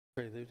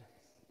Prelude.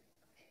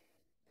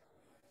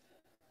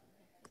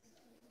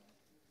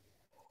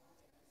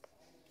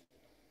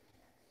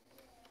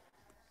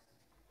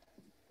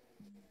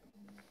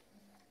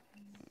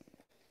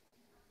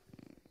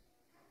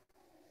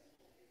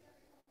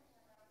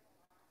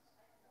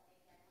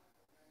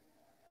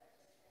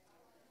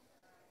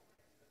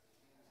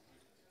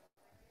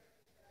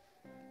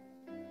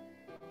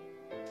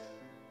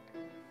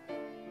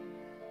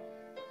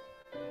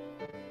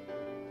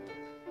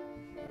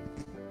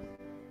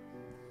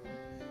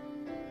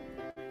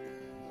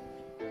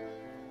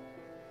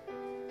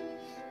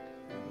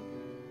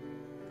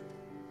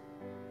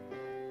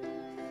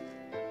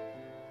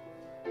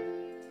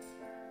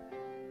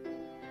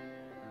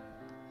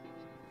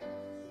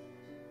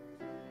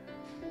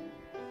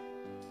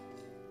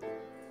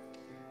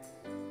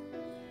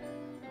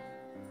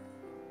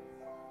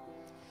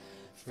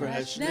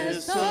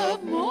 Freshness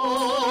of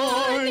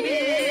morning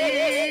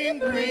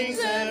brings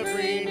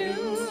every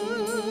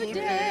new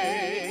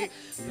day.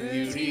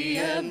 Beauty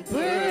and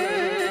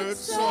bird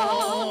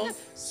song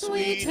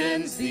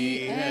sweetens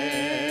the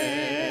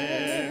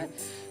air.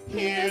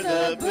 Hear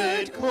the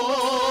bird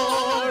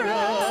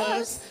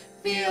chorus,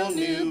 feel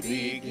new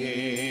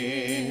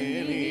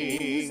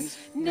beginnings.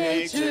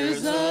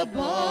 Nature's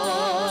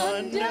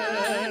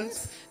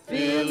abundance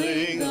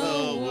filling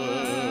the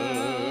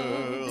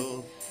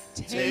world.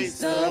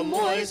 Taste the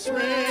moist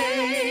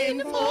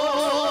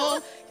rainfall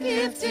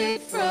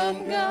gifted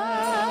from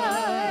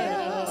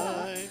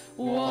Gaia.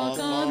 Walk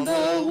on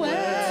the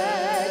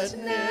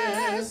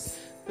wetness,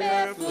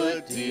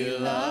 barefoot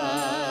delight.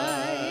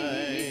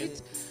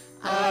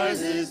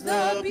 Ours is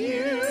the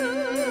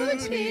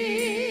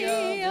beauty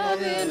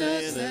of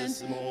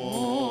innocent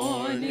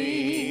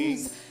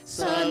mornings,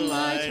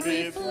 sunlight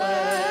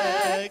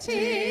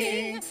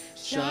reflecting,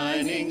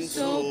 shining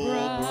so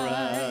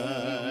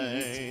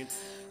bright.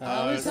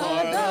 Ours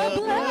are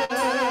the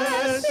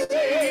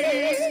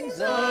blessings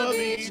of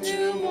each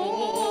new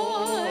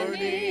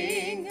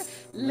morning,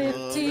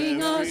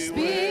 lifting our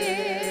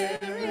spirits,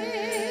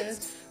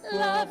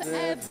 love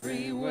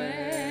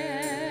everywhere.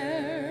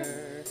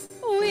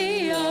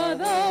 We are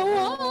the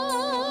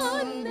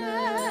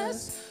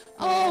oneness,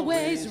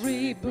 always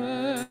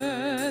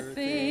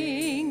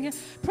rebirthing,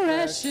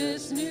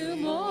 precious new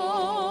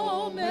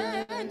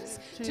moments,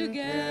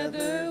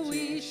 together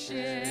we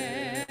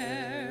share.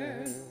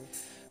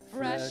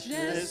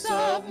 Freshness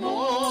of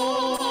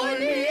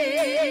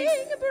morning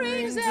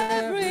brings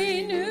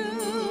every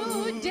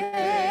new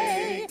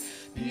day.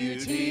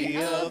 Beauty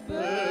of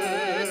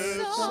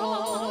bird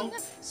song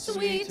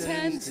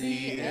sweetens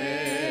the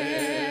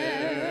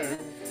air.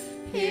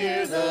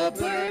 Hear the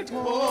bird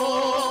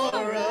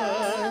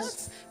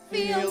chorus,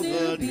 feel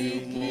the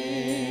beginnings.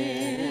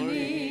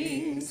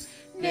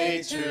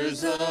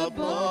 Nature's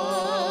abundance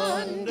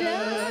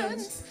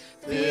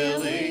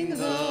filling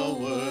the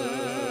world.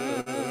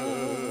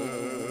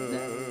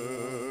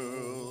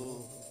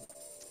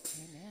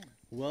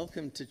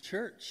 Welcome to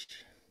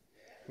church.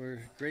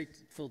 We're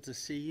grateful to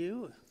see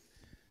you.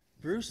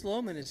 Bruce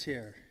Lohman is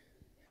here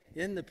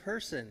in the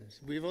person.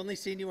 We've only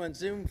seen you on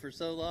Zoom for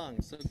so long,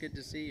 so good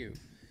to see you.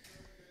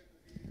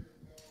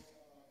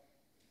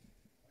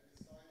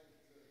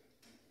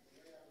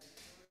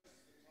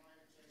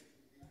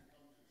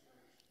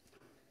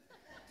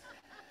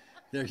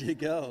 There you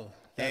go.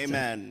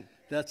 Amen.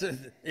 That's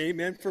an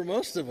amen for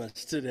most of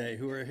us today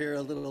who are here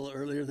a little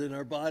earlier than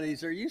our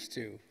bodies are used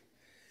to.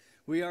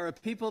 We are a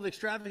people of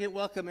extravagant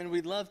welcome, and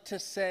we love to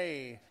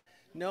say,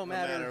 no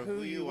matter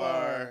who you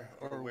are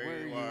or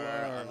where you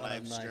are on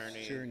life's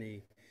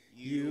journey,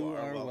 you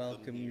are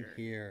welcome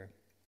here.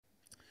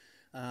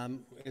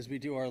 As we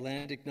do our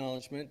land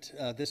acknowledgement,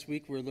 this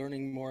week we're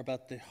learning more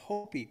about the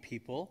Hopi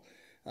people,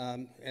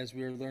 as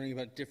we're learning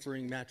about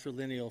differing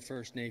matrilineal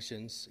First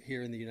Nations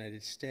here in the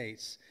United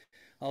States.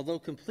 Although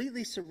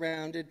completely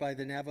surrounded by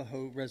the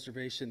Navajo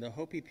reservation, the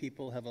Hopi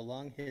people have a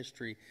long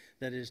history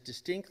that is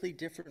distinctly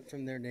different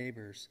from their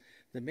neighbors.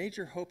 The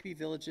major Hopi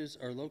villages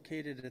are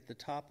located at the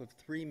top of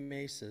 3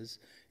 mesas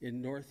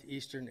in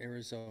northeastern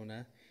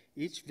Arizona.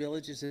 Each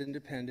village is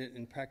independent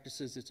and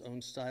practices its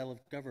own style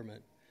of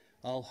government.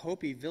 All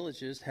Hopi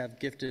villages have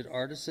gifted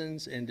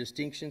artisans, and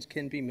distinctions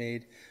can be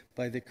made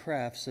by the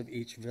crafts of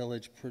each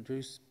village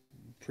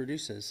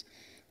produces.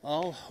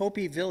 All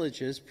Hopi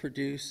villages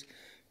produce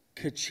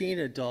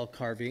Kachina doll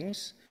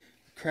carvings.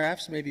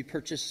 Crafts may be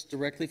purchased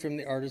directly from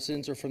the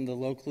artisans or from the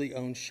locally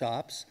owned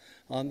shops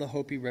on the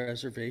Hopi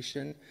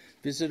reservation.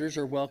 Visitors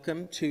are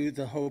welcome to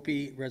the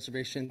Hopi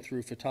reservation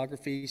through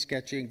photography,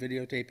 sketching,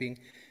 videotaping,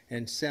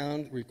 and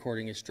sound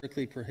recording is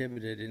strictly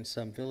prohibited in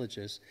some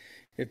villages.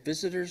 If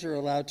visitors are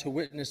allowed to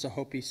witness a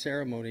Hopi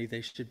ceremony,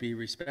 they should be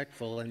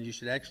respectful, and you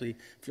should actually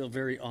feel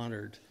very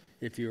honored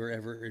if you are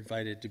ever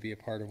invited to be a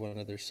part of one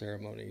of their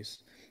ceremonies.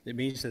 It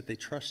means that they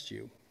trust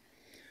you.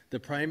 The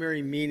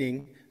primary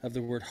meaning of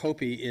the word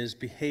Hopi is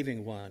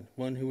behaving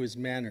one who is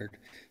mannered,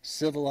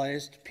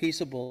 civilized,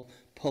 peaceable,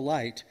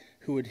 polite,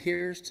 who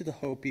adheres to the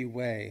Hopi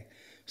way.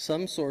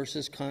 Some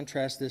sources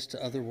contrast this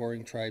to other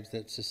warring tribes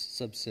that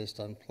subsist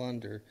on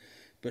plunder.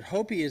 But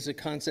Hopi is a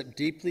concept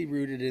deeply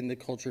rooted in the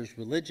culture's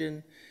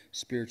religion,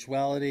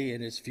 spirituality,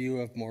 and its view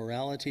of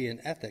morality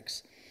and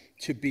ethics.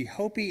 To be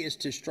Hopi is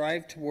to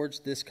strive towards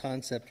this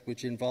concept,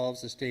 which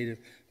involves a state of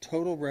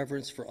total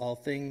reverence for all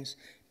things,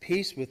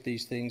 peace with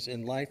these things,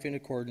 and life in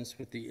accordance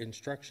with the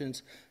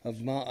instructions of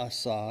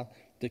Ma'asa,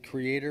 the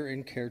creator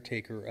and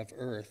caretaker of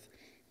earth.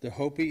 The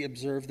Hopi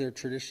observe their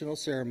traditional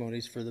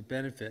ceremonies for the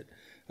benefit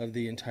of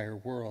the entire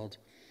world.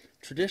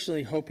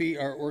 Traditionally, Hopi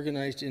are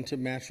organized into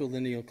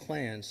matrilineal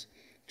clans.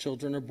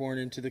 Children are born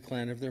into the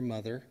clan of their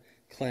mother.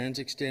 Clans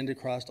extend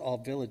across all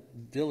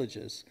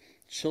villages.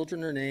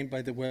 Children are named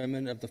by the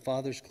women of the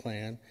father's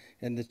clan,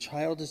 and the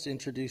child is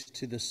introduced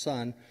to the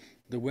son.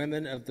 The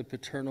women of the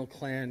paternal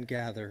clan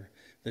gather.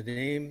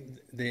 They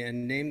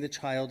name the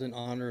child in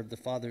honor of the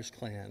father's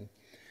clan.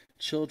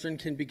 Children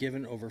can be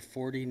given over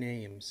 40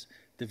 names.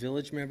 The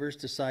village members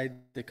decide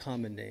the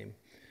common name.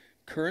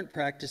 Current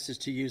practice is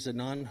to use a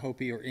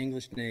non-Hopi or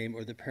English name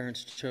or the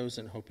parent's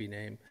chosen Hopi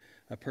name.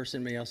 A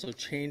person may also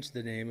change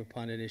the name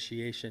upon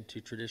initiation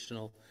to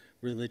traditional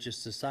religious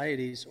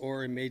societies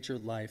or a major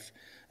life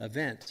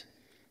event.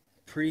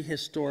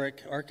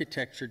 Prehistoric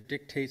architecture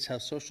dictates how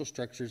social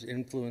structures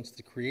influence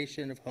the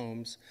creation of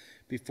homes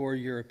before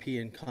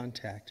European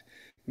contact.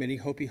 Many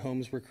Hopi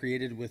homes were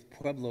created with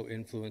Pueblo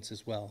influence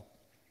as well.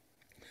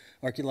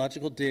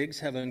 Archaeological digs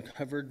have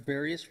uncovered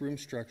various room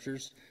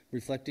structures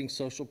reflecting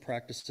social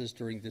practices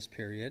during this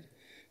period.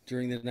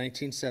 During the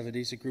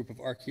 1970s, a group of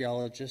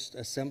archaeologists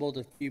assembled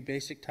a few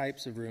basic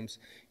types of rooms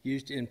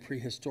used in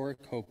prehistoric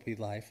Hopi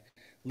life: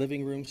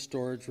 living rooms,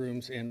 storage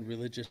rooms, and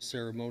religious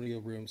ceremonial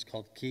rooms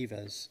called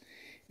kivas.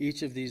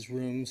 Each of these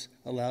rooms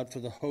allowed for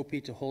the Hopi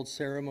to hold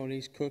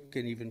ceremonies, cook,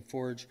 and even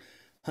forge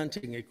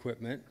hunting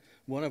equipment.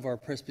 One of our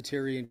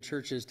Presbyterian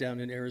churches down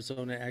in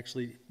Arizona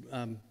actually,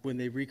 when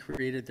they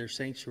recreated their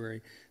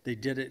sanctuary, they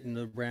did it in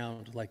the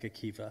round like a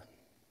kiva.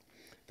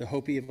 The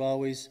Hopi have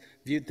always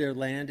viewed their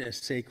land as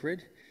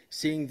sacred,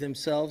 seeing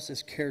themselves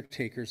as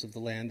caretakers of the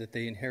land that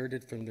they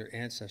inherited from their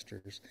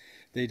ancestors.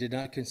 They did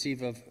not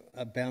conceive of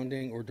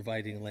abounding or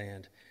dividing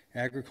land.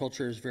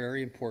 Agriculture is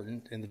very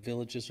important, and the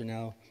villages are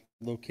now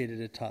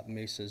located atop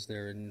mesas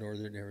there in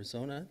northern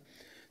Arizona.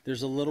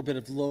 There's a little bit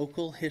of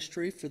local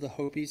history for the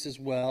Hopis as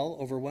well.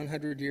 Over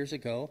 100 years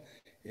ago,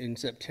 in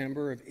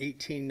September of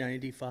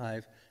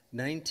 1895,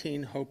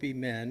 19 Hopi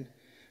men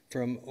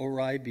from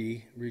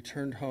Oraibi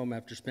returned home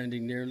after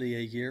spending nearly a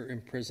year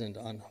imprisoned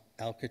on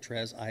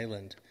Alcatraz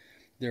Island.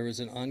 There was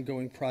an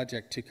ongoing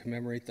project to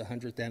commemorate the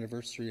 100th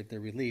anniversary of their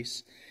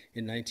release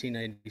in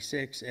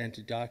 1996 and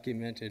to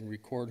document and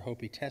record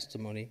Hopi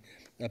testimony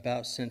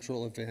about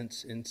central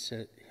events in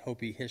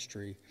Hopi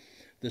history.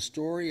 The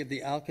story of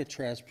the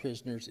Alcatraz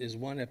prisoners is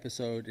one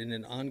episode in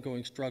an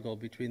ongoing struggle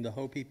between the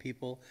Hopi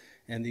people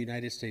and the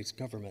United States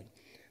government.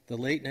 The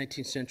late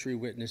 19th century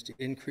witnessed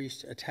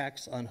increased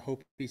attacks on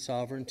Hopi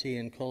sovereignty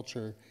and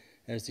culture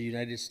as the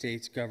United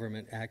States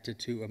government acted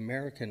to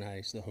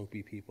Americanize the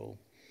Hopi people.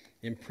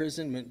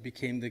 Imprisonment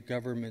became the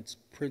government's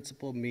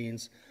principal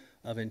means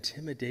of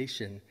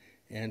intimidation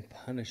and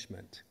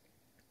punishment.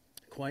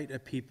 Quite a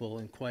people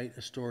and quite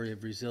a story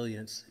of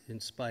resilience in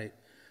spite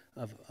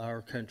of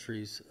our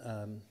country's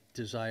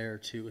desire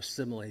to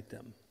assimilate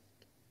them.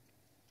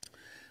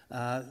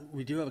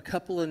 We do have a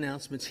couple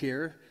announcements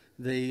here.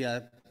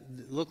 They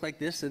look like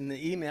this in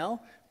the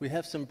email. We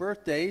have some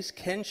birthdays: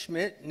 Ken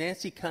Schmidt,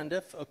 Nancy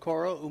Cundiff,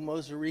 Okoro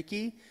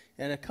Umozariki,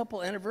 and a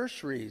couple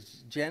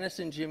anniversaries: Janice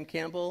and Jim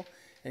Campbell,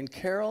 and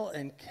Carol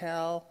and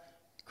Cal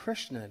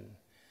Krishnan.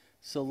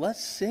 So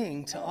let's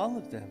sing to all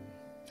of them.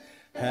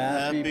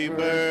 Happy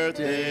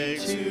birthday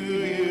to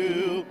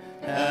you.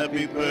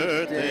 Happy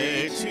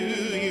birthday to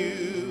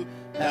you.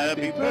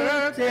 Happy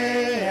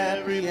birthday,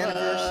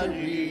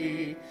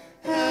 everybody.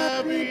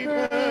 Happy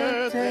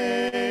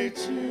birthday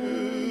to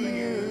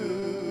you.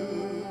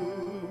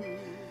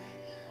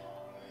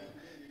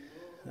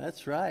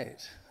 That's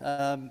right.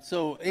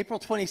 So April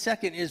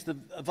 22nd is the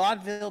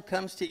Vaudeville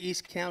Comes to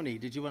East County.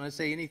 Did you want to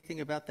say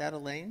anything about that,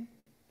 Elaine?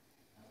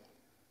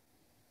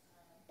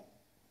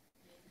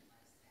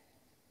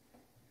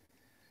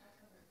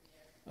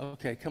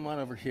 Okay, come on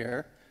over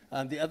here.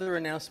 The other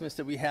announcements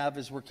that we have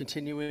is we're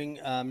continuing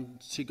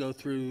to go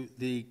through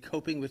the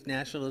Coping with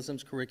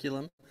Nationalism's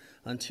curriculum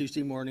on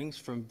Tuesday mornings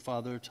from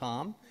Father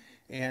Tom.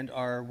 And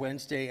our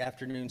Wednesday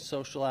afternoon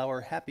social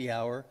hour, happy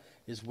hour,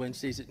 is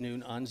Wednesdays at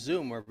noon on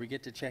Zoom, where we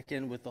get to check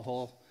in with the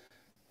whole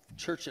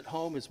church at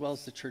home as well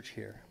as the church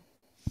here.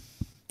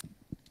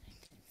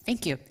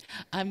 Thank you.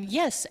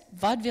 Yes,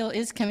 Vaudeville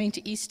is coming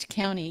to East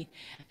County,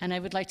 and I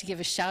would like to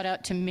give a shout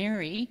out to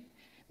Mary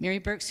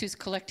Burks, who's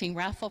collecting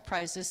raffle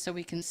prizes so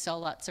we can sell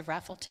lots of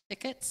raffle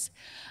tickets,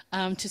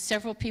 to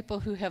several people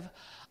who have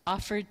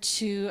offered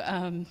to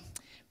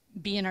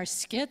be in our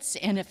skits.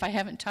 And if I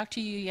haven't talked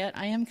to you yet,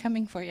 I am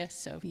coming for you.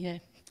 So yeah,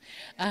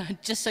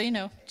 just so you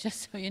know.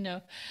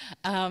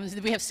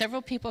 We have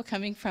several people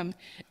coming from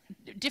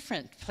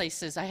different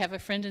places. I have a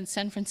friend in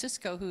San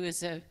Francisco who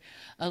is a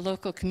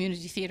local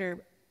community theater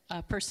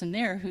person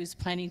there who's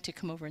planning to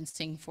come over and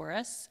sing for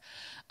us.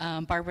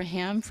 Barbara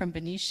Ham from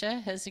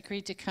Benicia has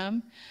agreed to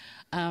come.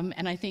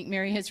 And I think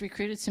Mary has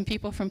recruited some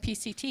people from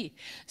PCT.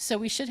 So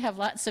we should have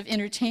lots of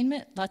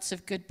entertainment, lots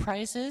of good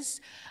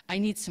prizes. I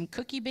need some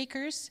cookie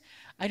bakers.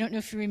 I don't know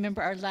if you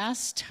remember our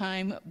last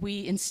time,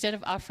 we, instead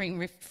of offering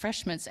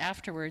refreshments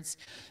afterwards,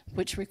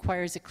 which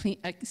requires a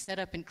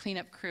setup and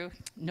cleanup crew,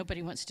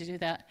 nobody wants to do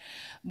that.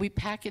 We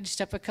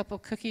packaged up a couple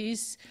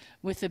cookies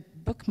with a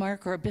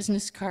bookmark or a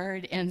business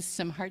card and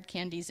some hard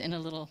candies in a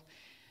little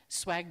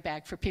swag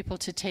bag for people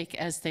to take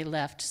as they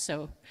left.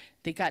 So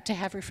they got to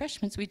have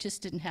refreshments. We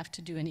just didn't have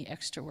to do any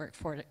extra work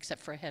for it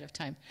except for ahead of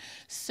time.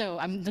 So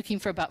I'm looking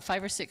for about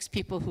 5 or 6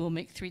 people who will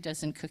make 3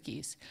 dozen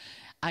cookies.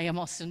 I am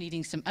also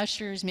needing some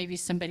ushers, maybe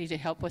somebody to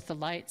help with the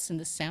lights and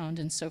the sound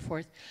and so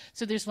forth.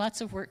 So there's lots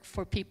of work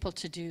for people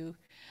to do,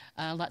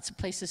 lots of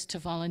places to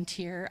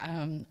volunteer,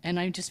 and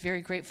I'm just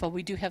very grateful.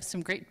 We do have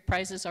some great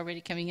prizes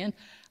already coming in.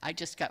 I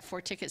just got 4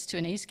 tickets to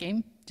an A's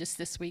game just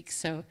this week,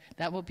 so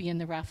that will be in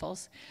the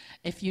raffles.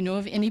 If you know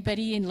of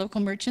anybody in local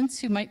merchants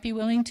who might be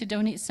willing to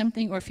donate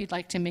something, or if you'd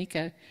like to make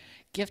a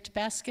gift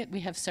basket, we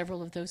have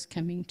several of those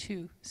coming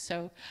too.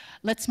 So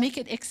let's make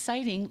it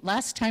exciting.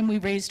 Last time we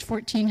raised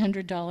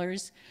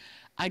 $1,400.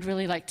 I'd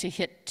really like to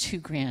hit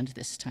 $2,000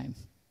 this time.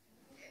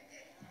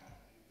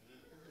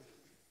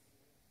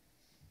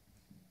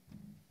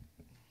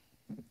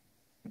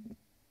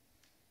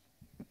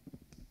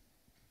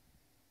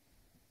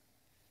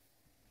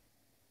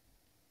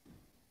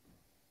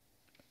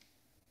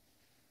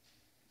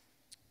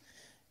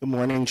 Good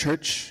morning,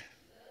 church.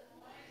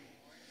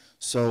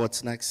 So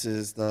what's next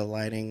is the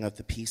lighting of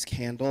the peace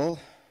candle.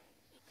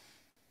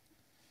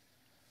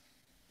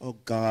 Oh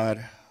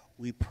God,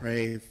 we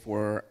pray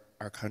for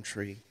our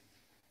country.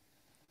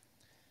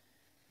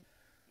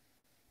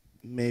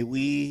 May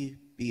we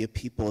be a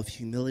people of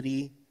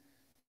humility,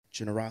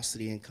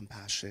 generosity, and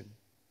compassion.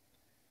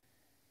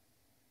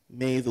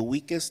 May the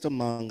weakest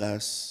among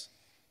us,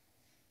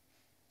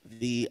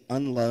 the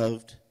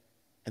unloved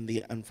and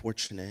the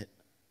unfortunate,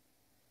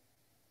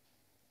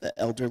 the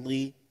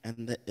elderly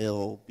and the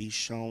ill, be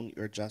shown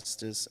your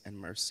justice and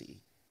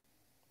mercy.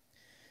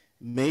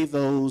 May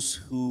those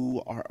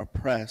who are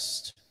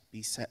oppressed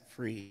be set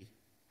free.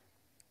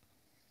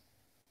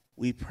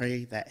 We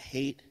pray that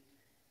hate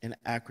and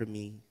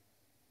acrimony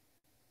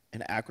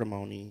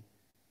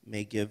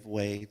may give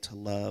way to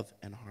love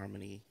and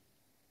harmony.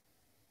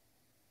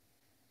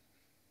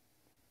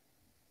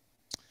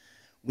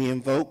 We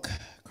invoke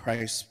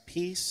Christ's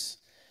peace.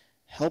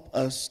 Help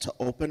us to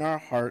open our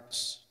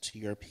hearts to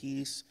your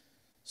peace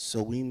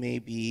so we may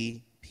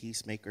be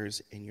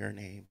peacemakers in your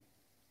name.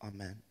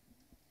 Amen.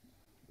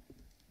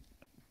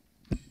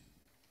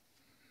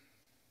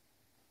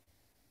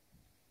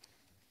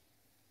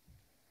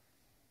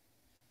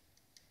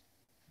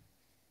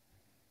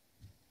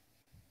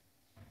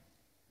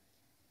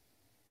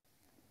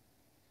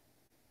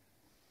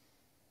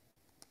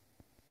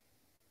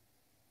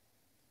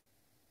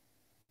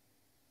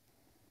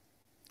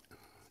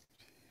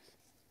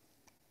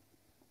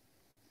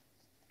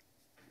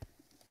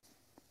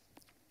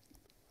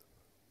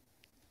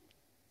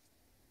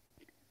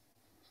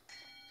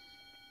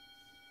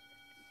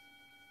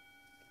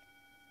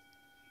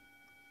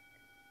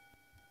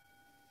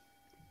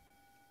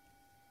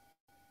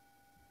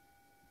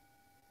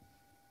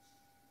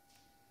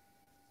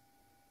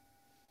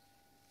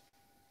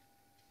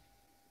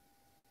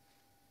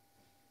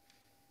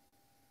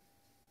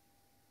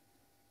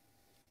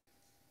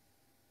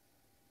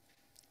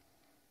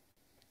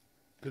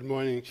 Good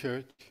morning,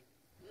 church.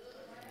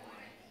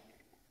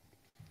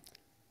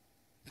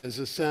 As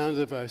the sound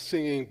of our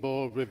singing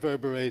bowl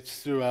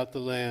reverberates throughout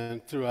the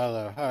land, throughout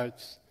our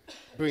hearts,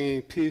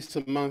 bringing peace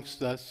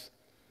amongst us,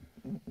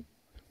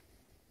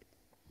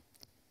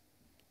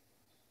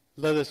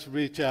 let us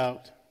reach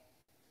out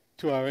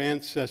to our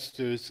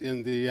ancestors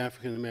in the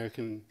African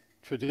American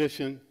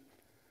tradition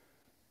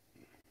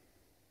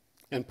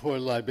and pour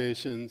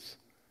libations,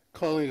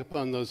 calling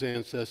upon those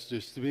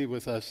ancestors to be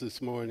with us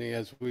this morning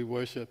as we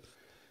worship,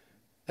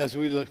 as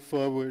we look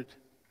forward,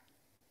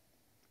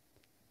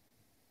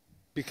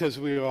 because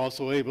we are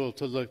also able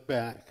to look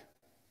back.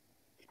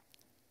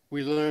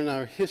 We learn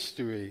our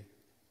history,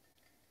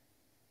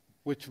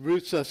 which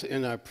roots us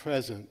in our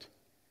present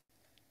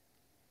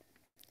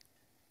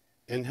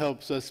and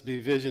helps us be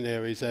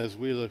visionaries as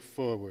we look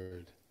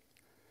forward.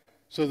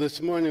 So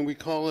this morning we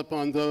call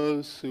upon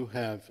those who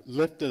have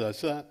lifted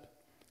us up,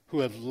 who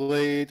have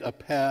laid a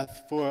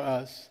path for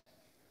us,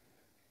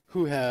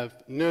 who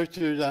have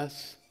nurtured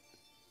us,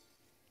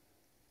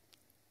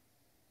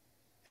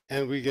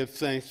 and we give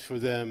thanks for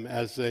them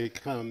as they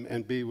come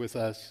and be with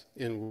us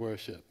in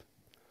worship.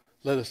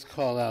 Let us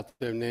call out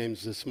their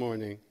names this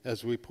morning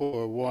as we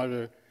pour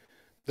water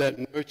that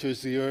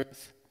nurtures the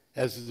earth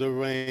as the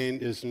rain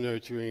is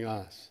nurturing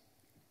us.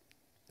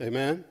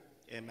 Amen?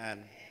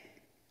 Amen.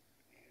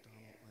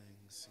 Donald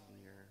Lang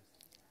Sr.,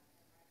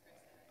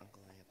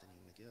 Uncle Anthony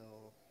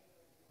McGill,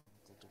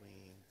 Uncle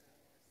Dwayne,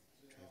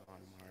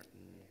 Trayvon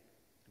Martin,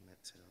 Emmett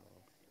Till,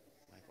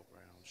 Michael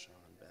Brown, Sean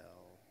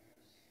Bell,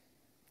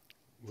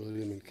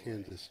 William and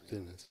Candace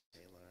Dennis.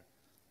 Taylor,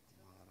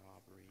 Ahmad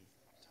Aubrey,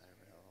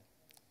 Tyrell.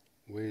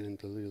 Wade and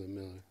Delilah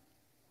Miller.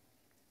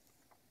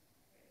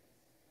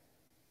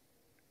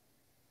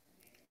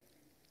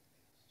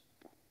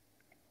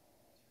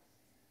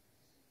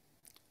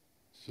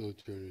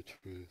 Sojourner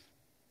Truth.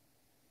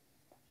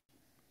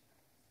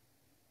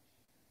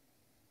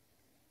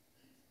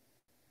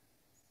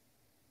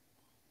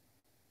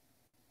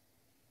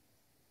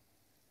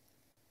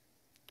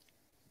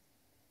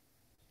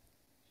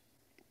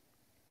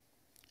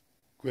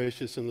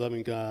 Gracious and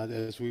loving God,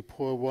 as we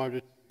pour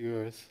water to the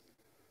earth,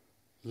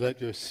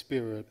 let your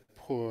Spirit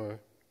pour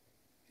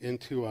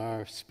into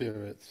our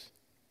spirits.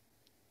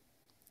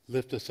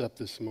 Lift us up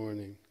this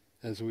morning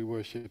as we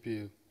worship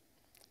you.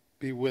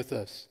 Be with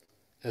us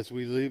as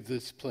we leave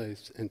this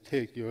place and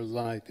take your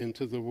light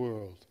into the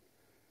world.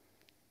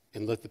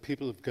 And let the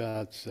people of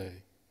God say,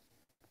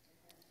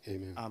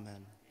 Amen.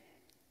 Amen.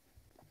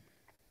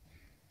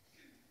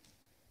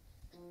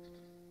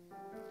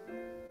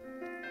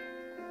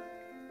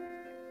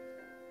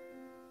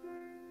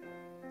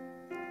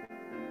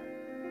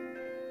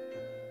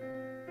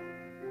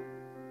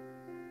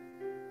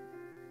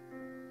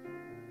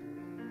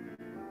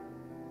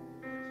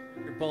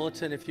 Your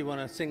bulletin, if you want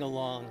to sing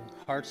along,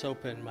 hearts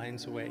open,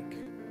 minds awake.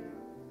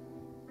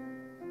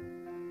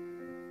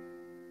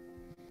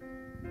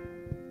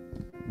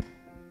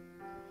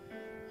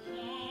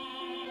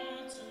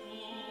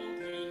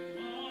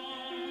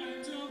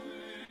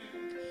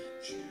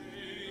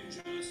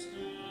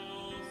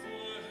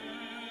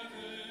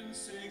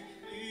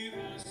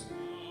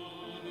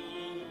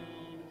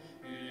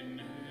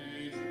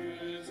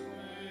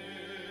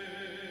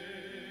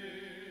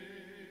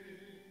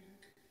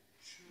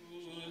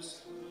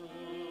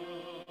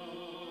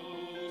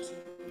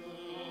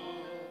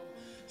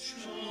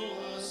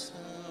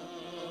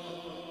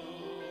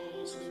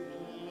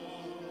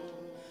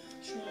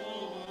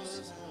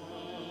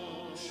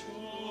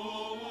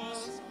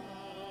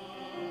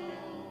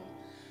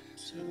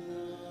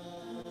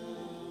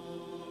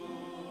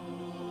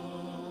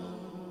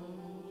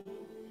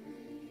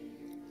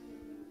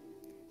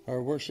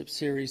 Our worship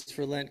series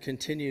for Lent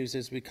continues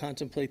as we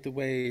contemplate the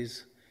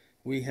ways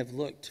we have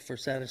looked for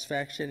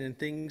satisfaction in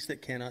things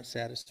that cannot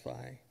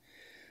satisfy.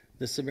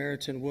 The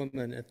Samaritan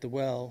woman at the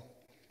well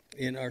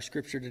in our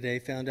scripture today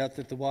found out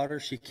that the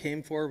water she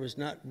came for was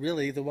not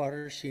really the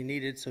water she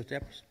needed so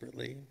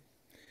desperately.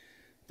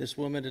 This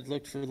woman had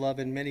looked for love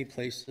in many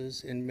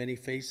places, in many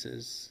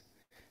faces.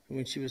 And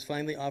when she was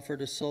finally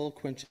offered a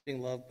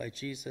soul-quenching love by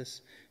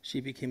Jesus,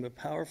 she became a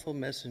powerful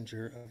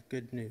messenger of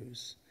good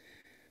news.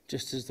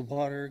 Just as the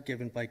water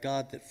given by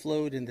God that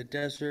flowed in the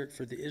desert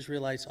for the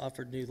Israelites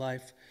offered new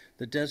life,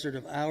 the desert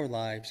of our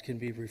lives can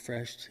be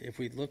refreshed if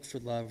we look for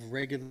love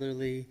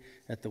regularly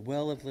at the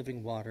well of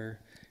living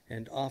water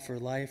and offer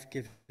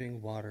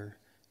life-giving water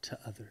to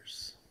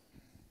others.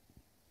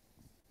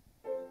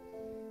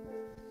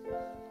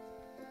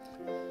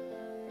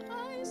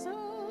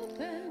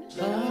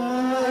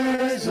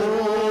 Eyes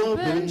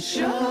open,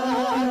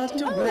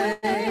 shut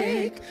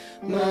awake,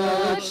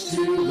 much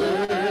to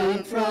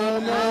learn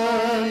from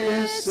our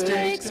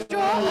mistakes, draw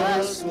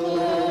us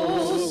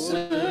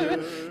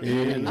closer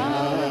in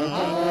our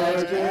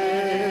heartache.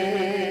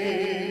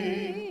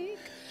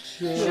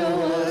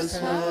 Show us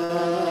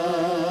how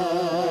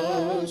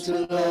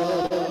to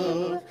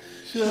love,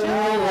 show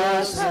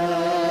us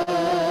how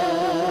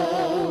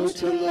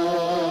to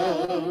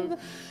love,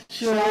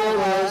 show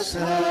us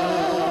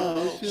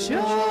how,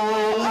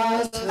 show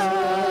us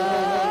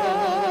how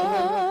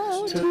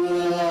to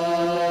love.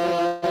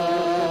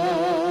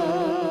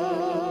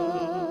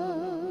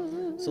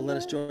 So let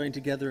us join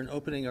together in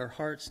opening our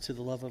hearts to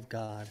the love of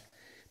God.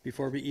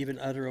 Before we even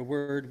utter a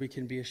word, we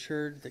can be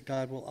assured that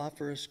God will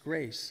offer us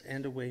grace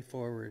and a way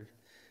forward.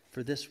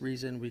 For this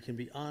reason, we can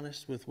be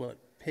honest with what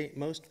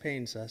most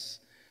pains us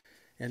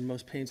and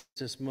pains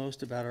us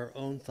most about our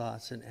own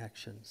thoughts and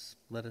actions.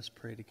 Let us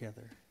pray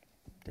together.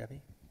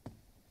 Debbie?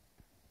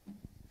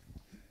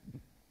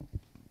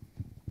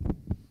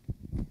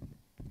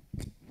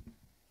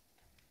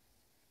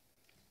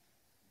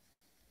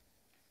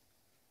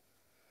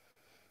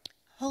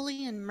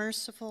 Holy and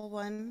merciful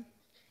one,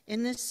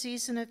 in this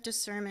season of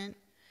discernment,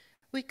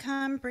 we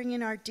come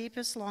bringing our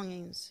deepest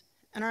longings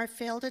and our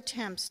failed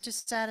attempts to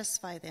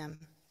satisfy them.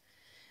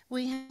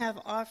 We have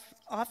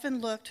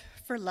often looked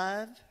for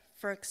love,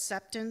 for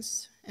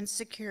acceptance and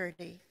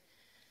security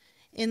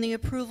in the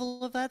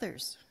approval of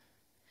others,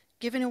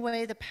 giving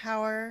away the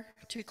power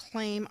to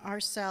claim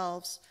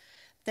ourselves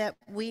that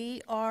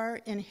we are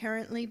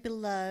inherently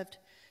beloved,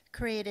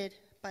 created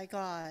by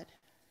God.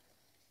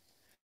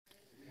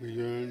 We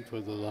yearn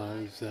for the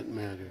lives that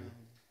matter.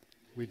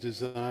 We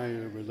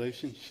desire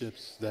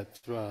relationships that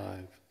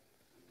thrive.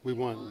 We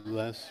want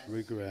less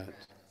regret.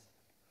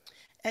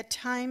 At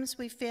times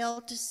we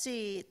fail to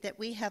see that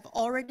we have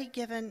already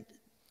given,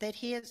 that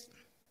he is,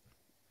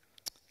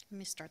 let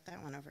me start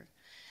that one over.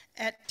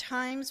 At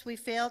times we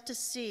fail to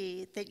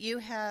see that you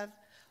have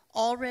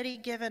already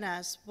given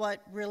us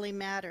what really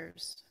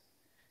matters.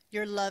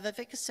 Your love of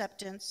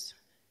acceptance,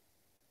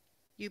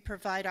 You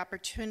provide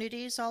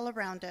opportunities all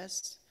around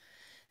us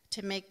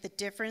to make the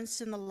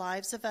difference in the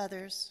lives of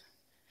others.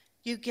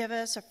 You give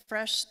us a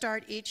fresh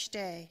start each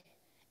day,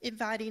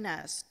 inviting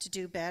us to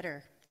do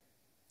better.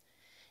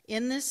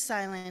 In this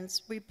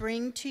silence, we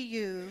bring to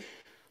you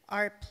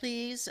our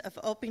pleas of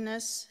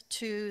openness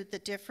to the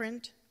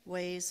different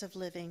ways of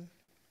living.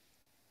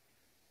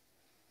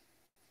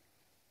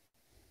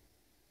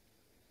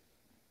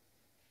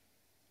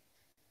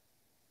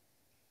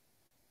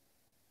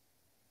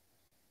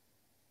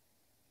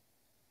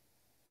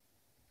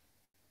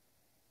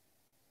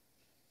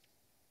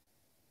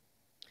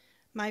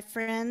 My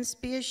friends,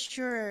 be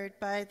assured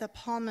by the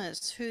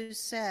psalmist who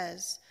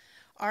says,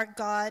 "Our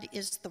God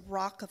is the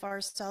rock of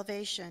our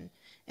salvation.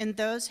 In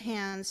those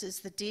hands is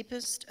the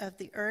deepest of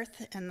the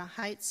earth and the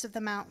heights of the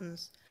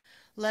mountains."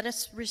 Let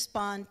us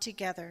respond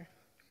together.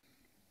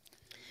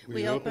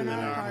 We open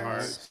our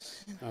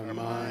hearts, our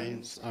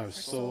minds, our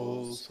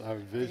souls, our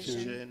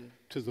vision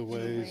to the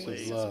ways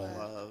of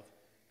love,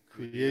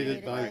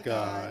 created by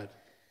God,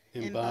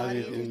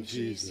 embodied in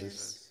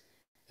Jesus,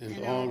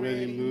 and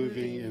already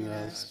moving in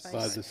us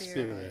by the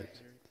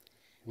Spirit.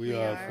 We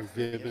are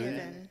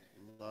forgiven,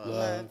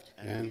 loved,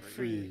 and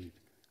freed.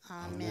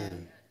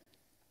 Amen.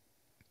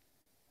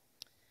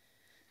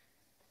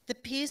 The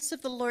peace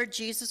of the Lord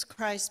Jesus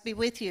Christ be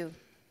with you.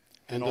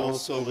 And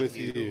also with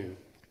you.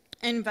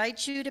 I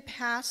invite you to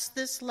pass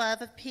this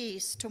love of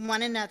peace to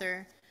one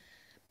another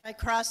by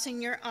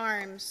crossing your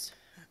arms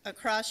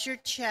across your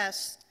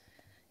chest,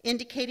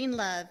 indicating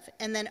love,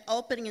 and then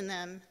opening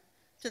them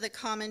to the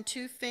common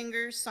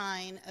two-finger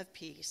sign of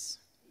peace.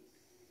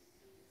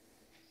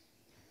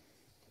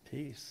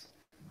 Peace.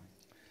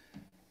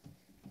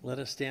 Let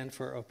us stand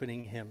for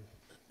opening hymn.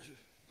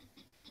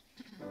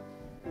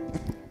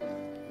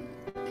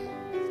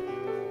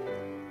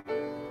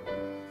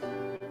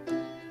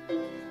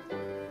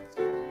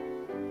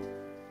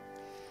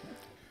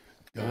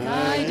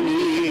 Guide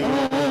me,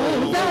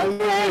 O thou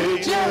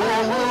great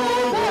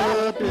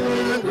Jehovah,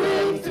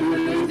 pilgrim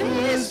through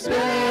this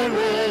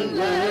barren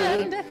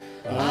land.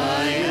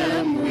 I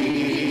am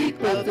weak,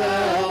 but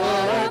thou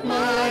art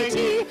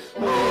mighty.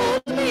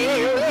 Hold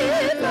me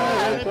with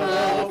thy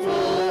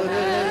powerful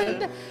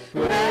hand.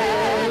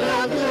 Bread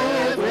of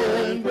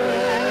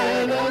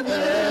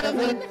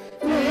heaven,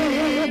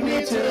 feed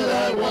me till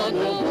I want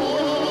no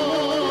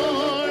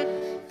more.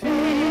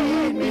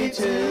 Feed me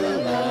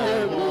till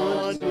I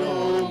want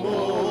no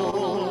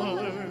more.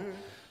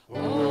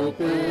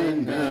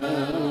 Open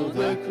now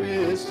the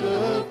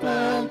crystal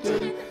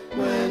fountain,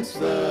 whence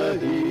the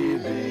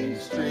healing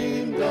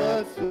stream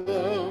doth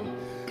flow.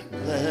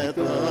 Let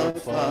the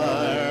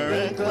fire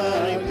and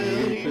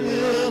climbing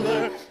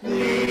pillar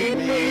lead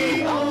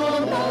me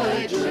on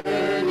my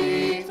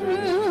journey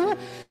through.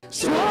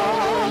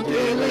 Strong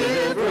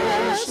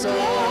deliverer,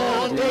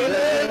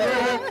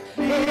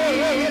 be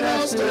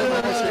thou still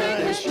my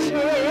strength and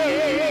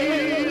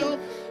shield.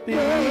 Be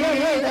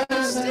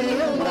thou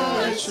still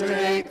my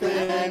strength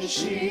and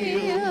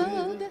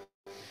shield.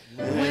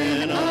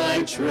 When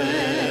I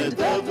tread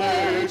the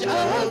verge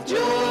of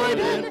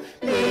Jordan,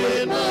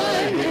 bid my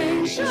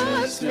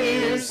anxious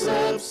fears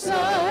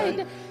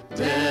subside.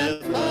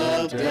 Death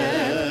of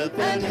death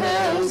and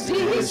hell's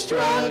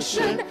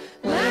destruction,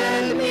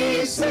 land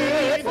me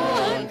safe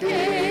on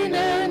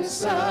Canaan's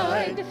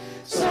side.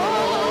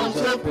 Songs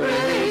of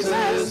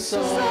praises,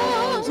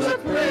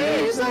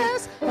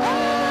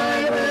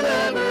 I will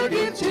ever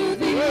give to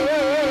thee.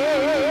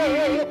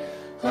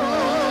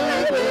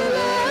 I will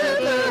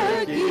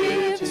ever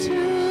give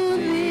to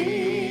thee.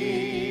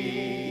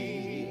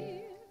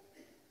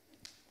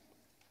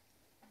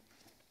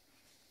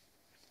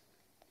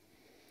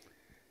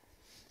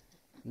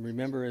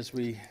 Remember, as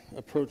we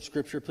approach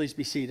Scripture, please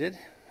be seated,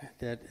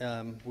 that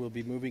we'll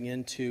be moving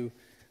into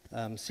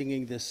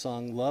singing this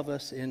song, Love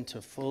Us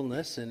Into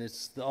Fullness, and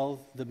it's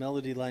all the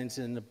melody lines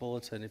in the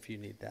bulletin if you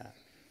need that.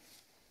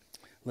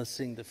 Let's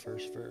sing the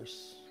first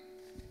verse.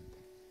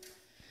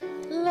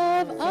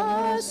 Love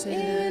us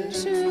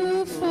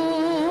into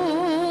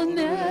fullness,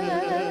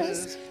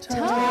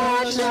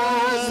 touch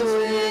us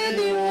with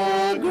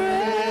your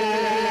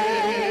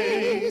grace,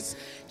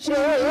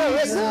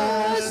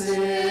 Jesus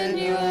in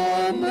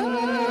your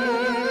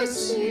mercy,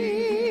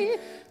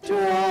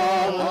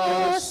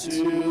 draw us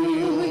to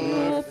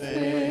your face.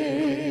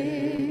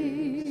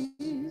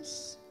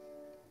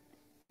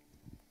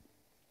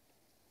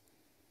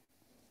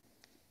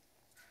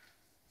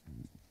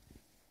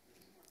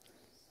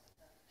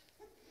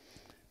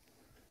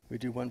 We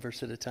do one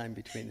verse at a time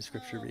between the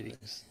Scripture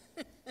readings.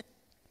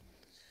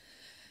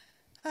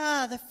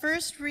 The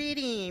first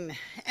reading,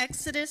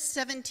 Exodus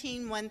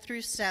 17, 1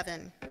 through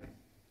 7.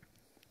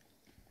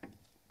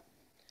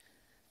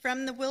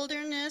 From the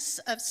wilderness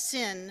of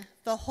Sin,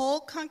 the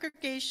whole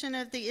congregation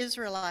of the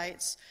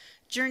Israelites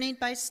journeyed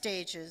by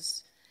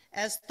stages,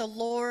 as the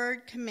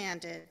Lord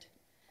commanded.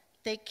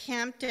 They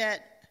camped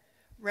at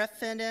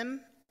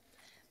Rephidim,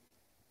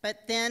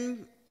 but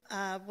then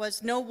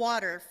was no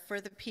water for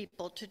the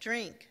people to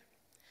drink.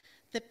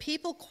 The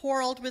people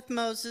quarreled with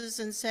Moses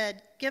and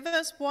said, "Give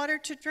us water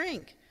to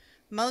drink.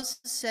 Moses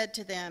said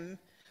to them,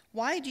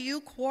 "Why do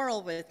you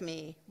quarrel with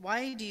me?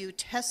 Why do you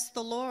test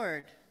the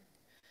Lord?"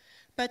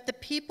 But the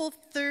people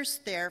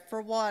thirst there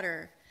for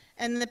water,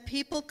 and the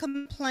people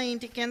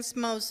complained against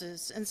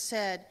Moses and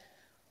said,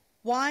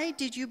 "Why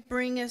did you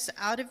bring us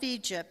out of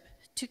Egypt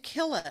to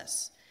kill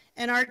us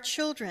and our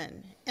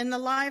children and the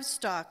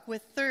livestock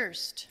with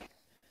thirst?"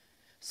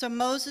 So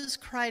Moses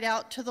cried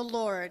out to the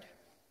Lord,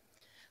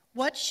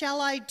 "What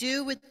shall I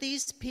do with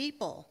these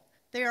people?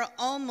 They are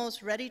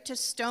almost ready to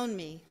stone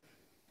me."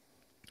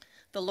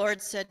 The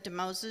Lord said to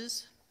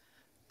Moses,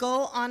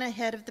 "Go on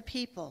ahead of the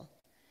people.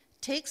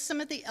 Take some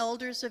of the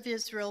elders of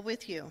Israel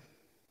with you.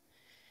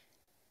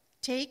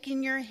 Take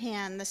in your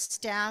hand the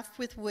staff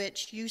with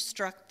which you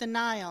struck the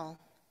Nile,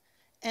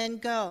 and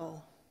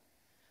go.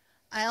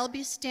 I'll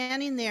be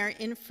standing there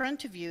in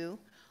front of you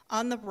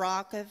on the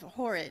rock of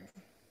Horeb.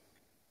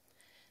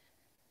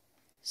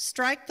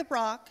 Strike the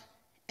rock,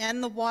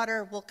 and the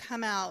water will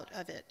come out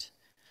of it,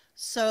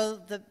 so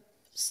that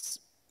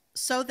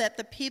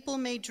the people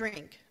may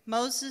drink."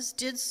 Moses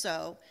did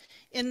so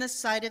in the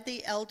sight of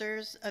the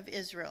elders of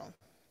Israel.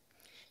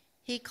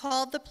 He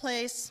called the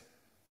place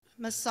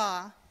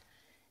Massah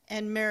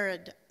and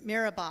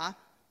Meribah,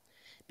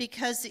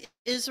 because the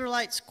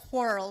Israelites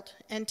quarreled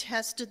and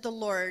tested the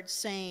Lord,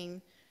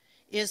 saying,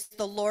 "Is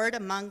the Lord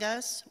among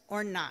us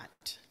or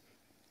not?"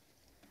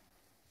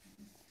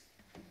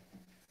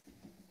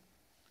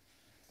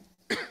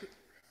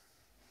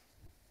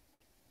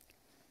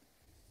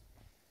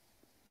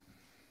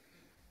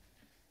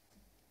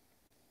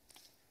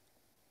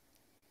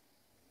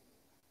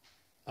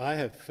 I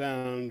have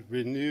found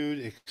renewed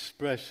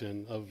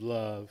expression of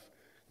love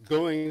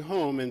going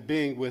home and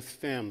being with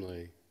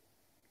family.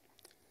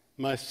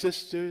 My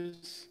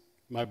sisters,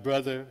 my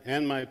brother,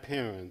 and my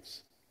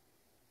parents,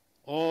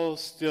 all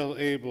still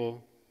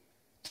able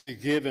to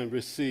give and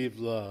receive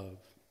love.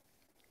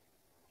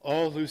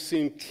 All who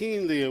seem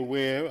keenly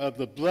aware of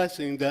the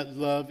blessing that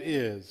love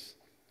is.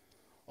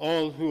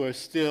 All who are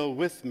still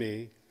with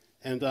me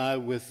and I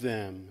with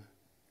them.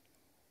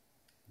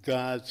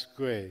 God's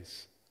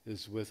grace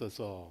is with us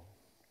all.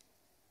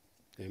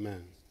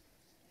 Amen.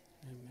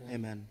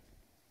 Amen.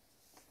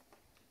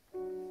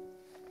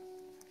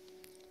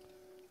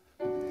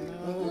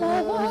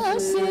 Love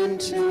us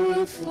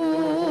into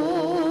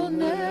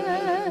fullness.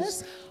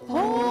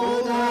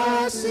 Hold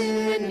us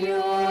in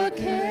your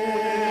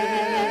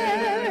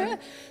care.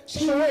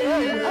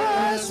 Cheer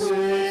us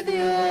with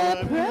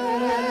your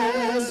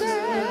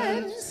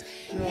presence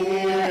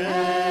here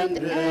and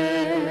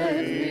everywhere.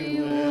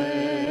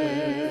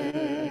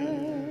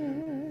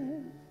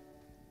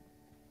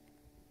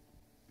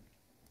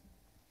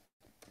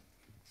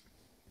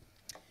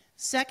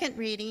 Second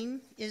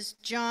reading is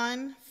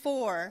John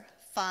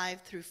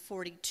 4:5 through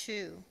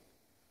 42.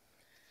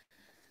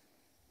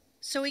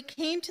 So he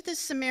came to the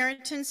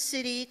Samaritan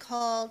city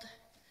called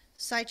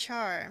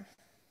Sychar,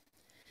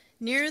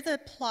 near the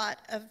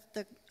plot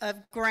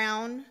of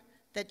ground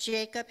that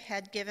Jacob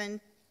had given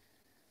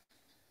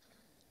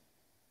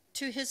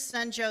to his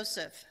son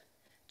Joseph.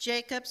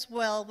 Jacob's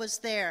well was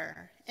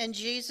there, and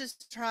Jesus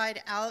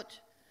tried out,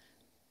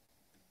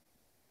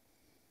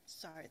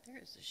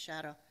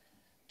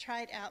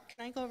 can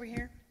I go over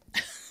here?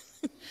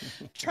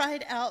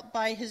 Tried out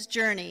by his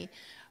journey,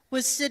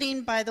 was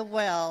sitting by the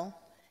well.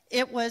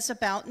 It was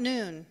about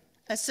noon.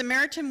 A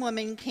Samaritan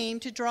woman came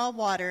to draw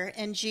water,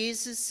 and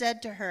Jesus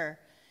said to her,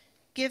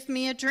 "Give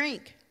me a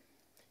drink."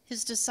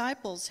 His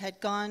disciples had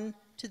gone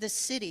to the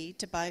city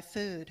to buy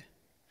food.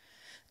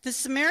 The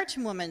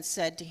Samaritan woman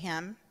said to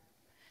him,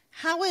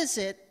 "How is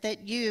it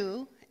that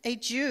you, a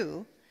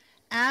Jew,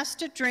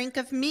 ask a drink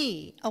of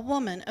me, a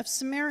woman of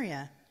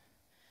Samaria?"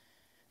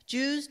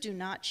 Jews do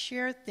not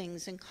share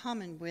things in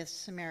common with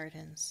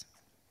Samaritans.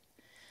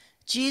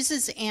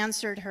 Jesus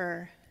answered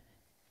her,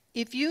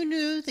 "If you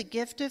knew the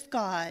gift of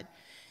God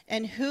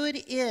and who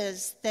it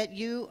is that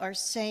you are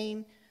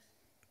saying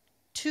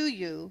to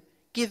you,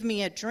 'Give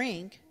me a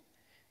drink,'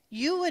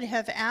 you would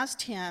have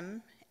asked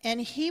him, and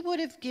he would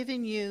have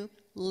given you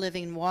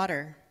living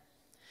water."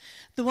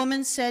 The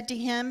woman said to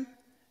him,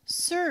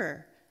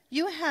 "Sir,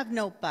 you have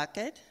no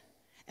bucket,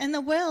 and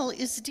the well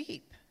is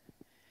deep.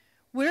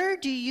 Where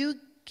do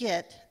you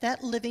get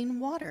that living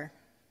water?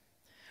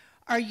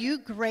 Are you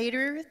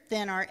greater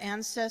than our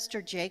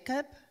ancestor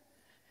Jacob,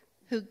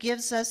 who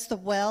gives us the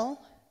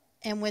well,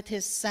 and with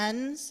his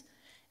sons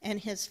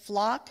and his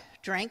flock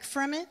drank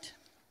from it?"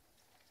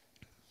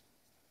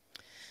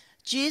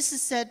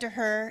 Jesus said to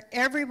her,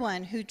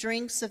 "Everyone who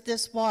drinks of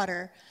this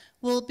water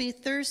will be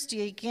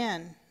thirsty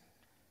again.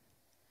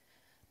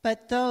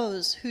 But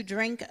those who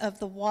drink of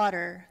the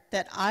water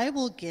that I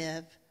will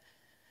give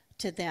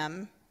to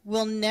them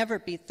will never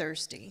be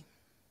thirsty.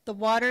 The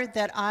water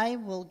that I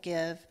will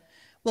give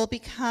will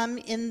become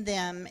in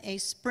them a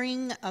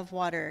spring of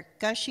water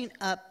gushing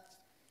up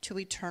to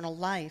eternal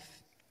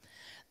life."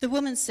 The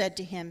woman said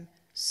to him,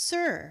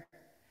 "Sir,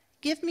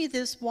 give me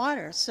this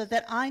water so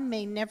that I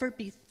may never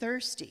be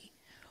thirsty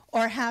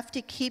or have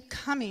to keep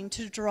coming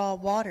to draw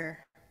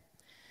water."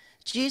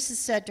 Jesus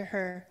said to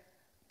her,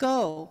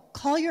 Go,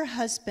 call your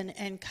husband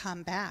and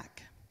come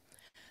back.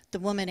 The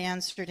woman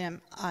answered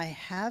him, I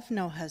have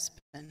no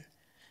husband.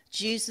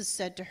 Jesus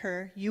said to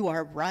her, you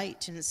are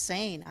right in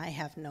saying, I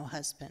have no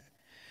husband,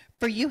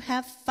 for you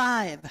have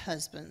 5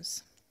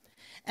 husbands,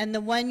 and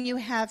the one you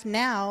have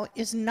now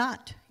is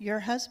not your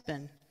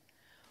husband.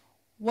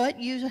 What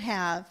you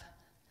have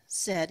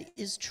said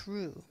is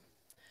true.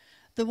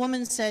 The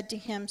woman said to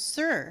him,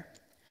 Sir,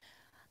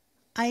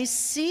 I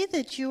see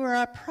that you are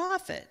a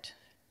prophet.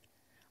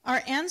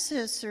 Our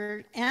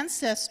ancestors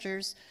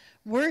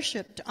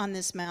worshipped on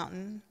this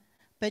mountain,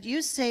 but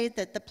you say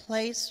that the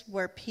place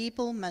where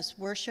people must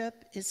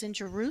worship is in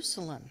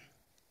Jerusalem.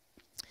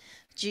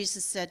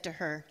 Jesus said to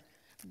her,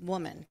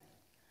 Woman,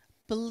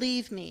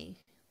 believe me,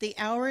 the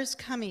hour is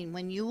coming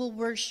when you will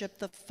worship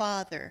the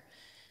Father,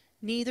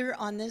 neither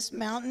on this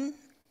mountain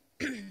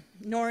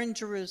nor in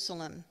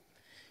Jerusalem.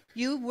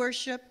 You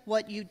worship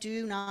what you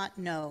do not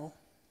know.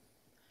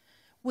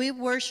 We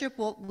worship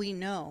what we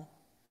know,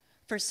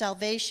 for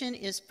salvation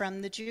is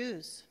from the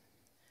Jews.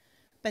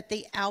 But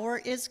the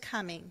hour is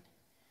coming,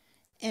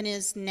 and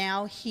is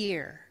now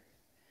here,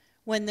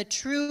 when the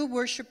true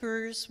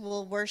worshipers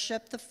will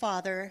worship the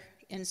Father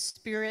in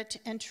spirit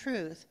and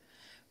truth.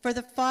 For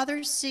the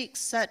Father seeks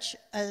such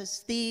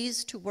as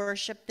these to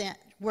worship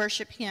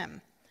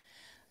him.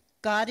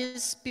 God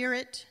is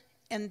spirit,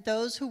 and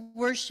those who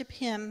worship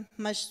him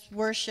must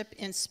worship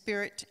in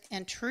spirit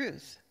and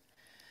truth.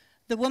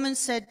 The woman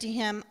said to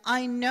him,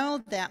 I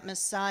know that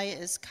Messiah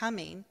is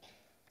coming,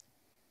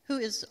 who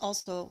is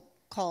also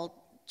called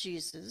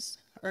Jesus,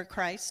 or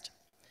Christ.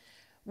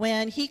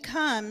 When he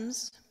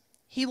comes,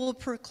 he will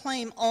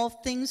proclaim all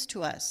things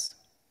to us.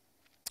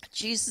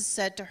 Jesus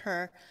said to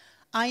her,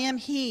 I am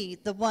he,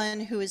 the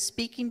one who is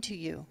speaking to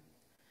you.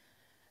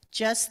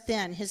 Just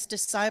then his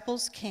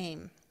disciples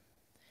came.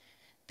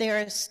 They are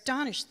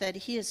astonished that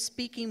he is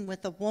speaking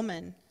with a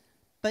woman,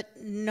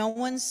 but no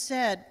one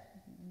said,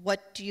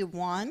 What do you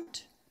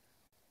want?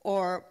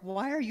 Or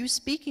why are you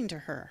speaking to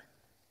her?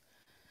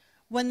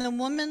 When the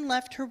woman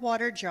left her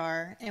water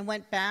jar and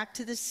went back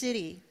to the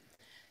city,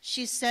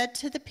 she said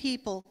to the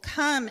people,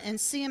 Come and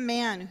see a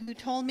man who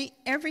told me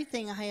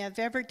everything I have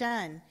ever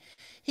done.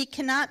 He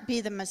cannot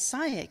be the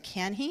Messiah,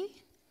 can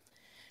he?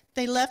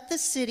 They left the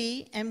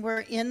city and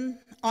were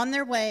on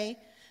their way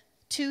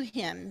to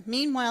him.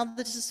 Meanwhile,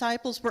 the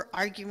disciples were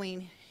urging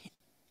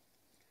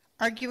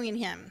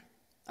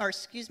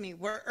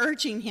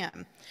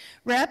him,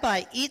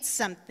 Rabbi, eat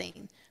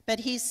something. But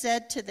he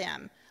said to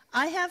them,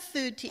 I have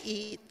food to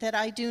eat that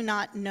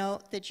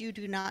you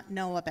do not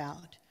know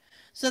about.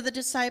 So the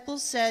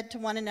disciples said to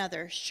one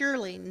another,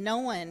 Surely no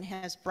one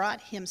has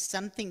brought him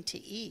something to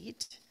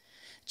eat.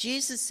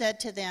 Jesus said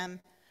to them,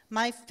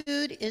 My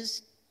food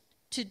is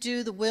to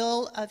do the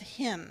will of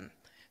him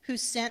who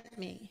sent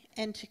me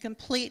and to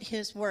complete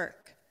his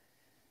work.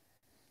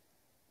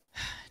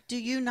 Do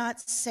you not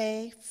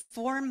say,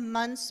 4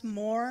 months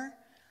more,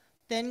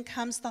 then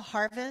comes the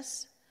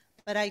harvest?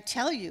 But I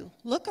tell you,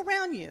 look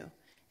around you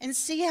and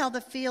see how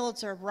the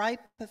fields are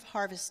ripe of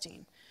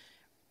harvesting.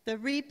 The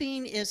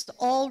reaping is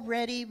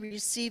already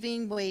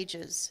receiving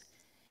wages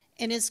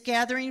and is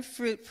gathering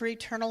fruit for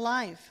eternal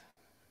life,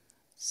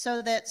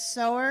 so that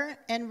sower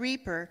and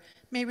reaper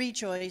may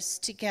rejoice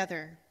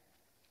together.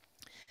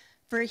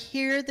 For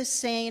here the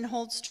saying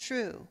holds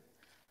true,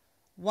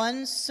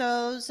 one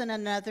sows and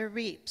another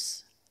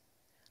reaps.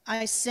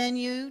 I send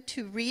you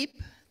to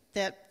reap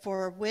that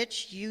for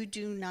which you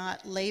do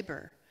not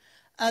labor.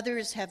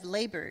 Others have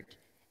labored,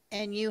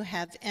 and you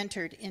have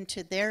entered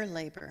into their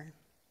labor.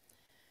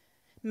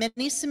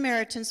 Many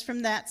Samaritans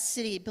from that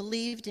city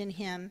believed in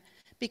him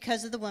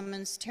because of the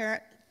woman's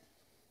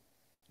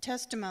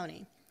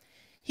testimony.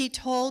 He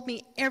told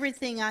me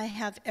everything I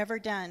have ever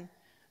done.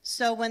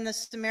 So when the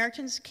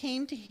Samaritans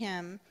came to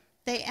him,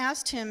 they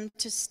asked him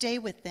to stay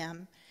with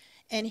them,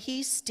 and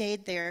he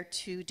stayed there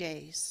 2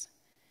 days.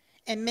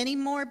 And many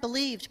more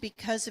believed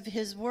because of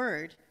his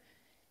word.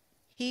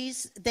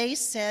 They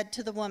said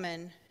to the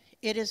woman,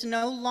 It is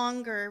no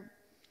longer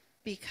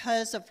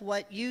because of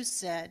what you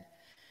said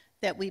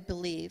that we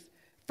believe,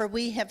 for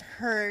we have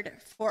heard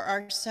for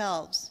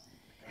ourselves,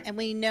 and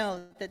we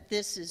know that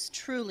this is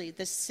truly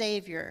the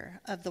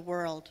Savior of the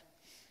world.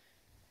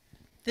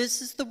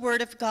 This is the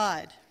word of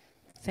God.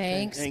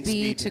 Thanks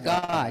be to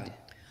God.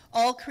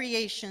 All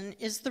creation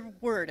is the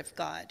word of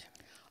God.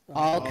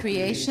 All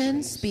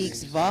creation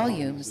speaks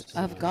volumes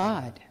of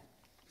God.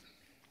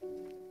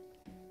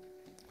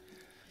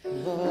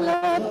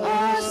 Love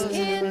us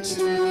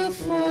into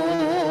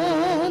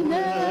fullness,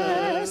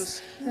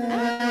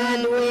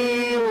 and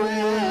we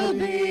will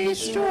be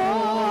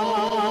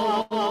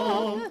strong.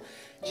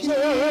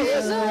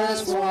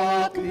 Jesus,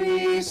 walk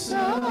beside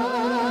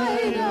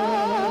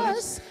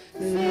us,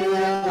 fill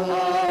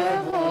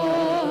our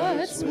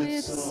hearts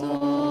with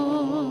song.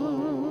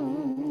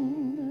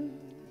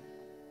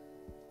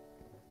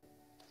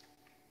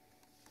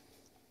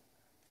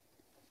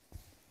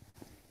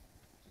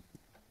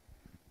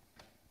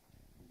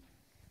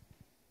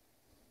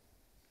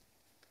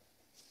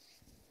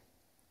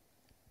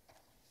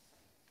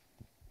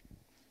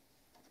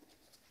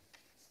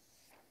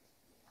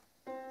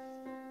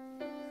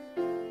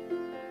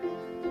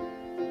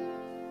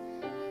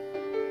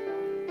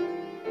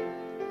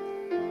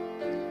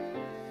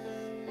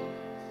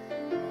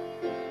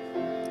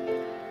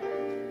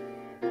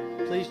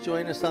 Please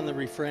join us on the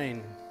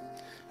refrain.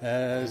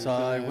 As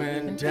I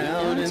went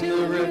down in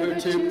the river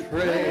to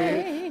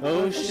pray,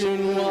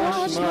 ocean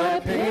washed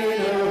my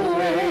pain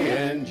away,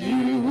 and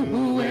you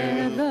who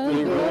wear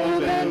the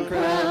robe and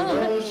crown,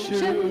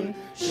 ocean,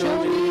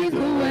 show me the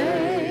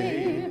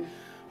way.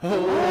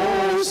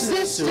 Oh,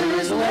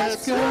 sisters,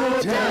 let's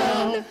go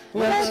down,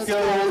 let's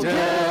go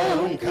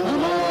down,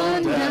 come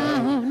on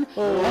down.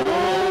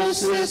 Oh,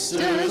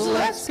 sisters,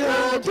 let's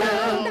go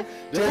down,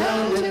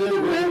 down in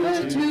the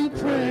river to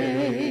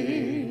pray.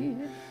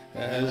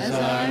 As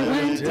I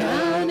went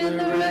down in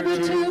the river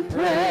to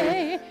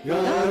pray,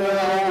 God,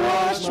 I'll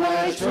wash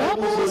my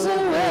troubles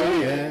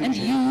away, and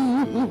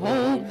you who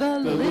hold the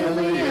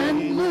lily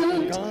and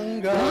lute,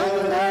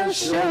 God,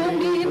 show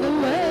me the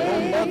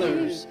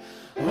way.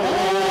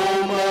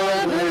 Oh,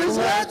 mothers,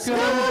 let's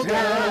go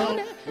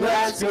down,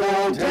 let's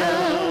go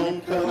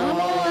down, come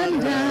on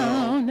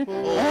down.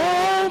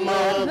 Oh,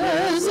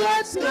 mothers,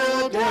 let's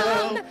go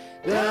down,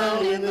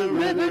 down in the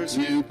river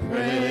to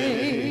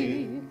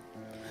pray.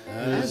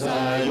 As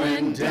I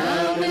went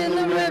down in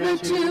the river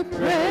to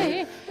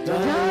pray,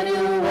 down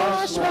you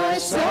wash my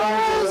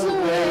sorrows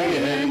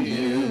away, and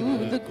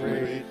you, the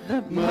great,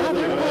 the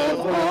mother of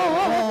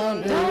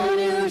all, down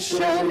you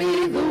show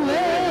me the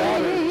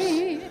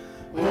way.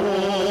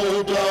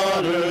 Oh,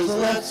 daughters,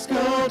 let's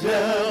go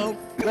down,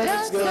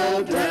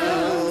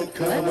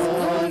 come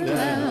on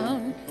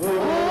down.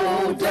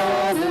 Oh,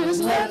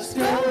 daughters, let's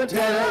go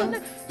down,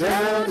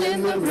 down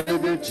in the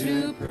river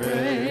to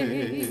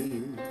pray.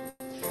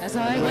 As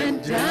I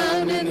went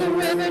down in the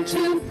river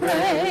to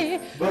pray,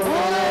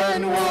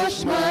 and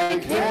wash my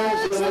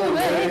cares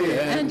away,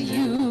 and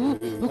you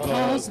who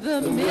cause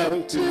the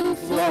milk to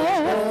flow,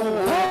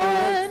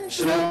 and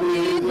show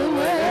me the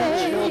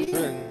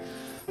way.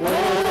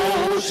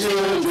 Oh,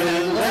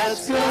 children,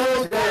 let's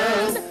go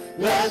down,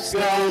 let's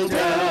go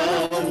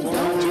down.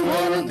 Don't you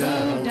want to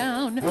go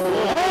down?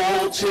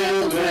 Oh,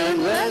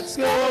 children, let's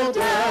go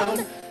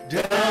down,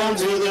 down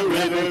to the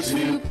river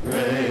to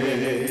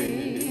pray.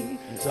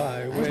 As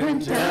I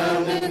went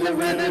down in the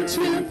river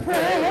to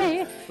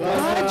pray,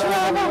 I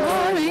drove a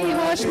hurry,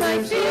 wash my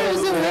fears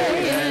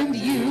away, and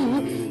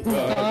you who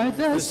guard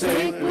the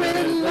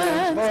sacred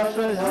land,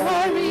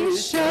 hurry,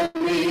 show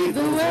me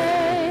the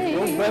way.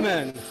 Oh,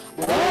 women.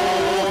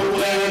 Oh,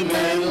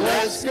 women,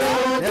 let's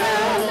go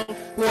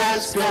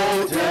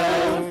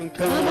down,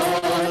 come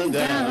on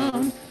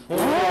down.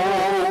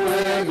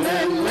 Oh,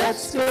 women,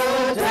 let's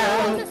go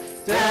down,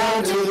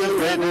 down to the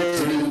river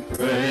to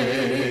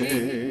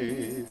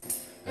pray.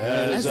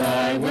 As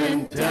I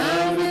went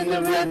down in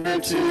the river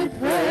to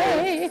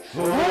pray,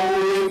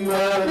 Holy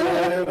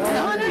Mother, I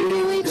honor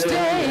you each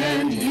day,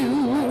 and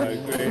you,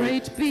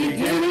 great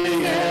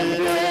beginning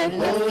and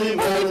end, Holy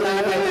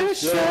Mother,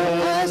 show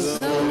us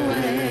the way.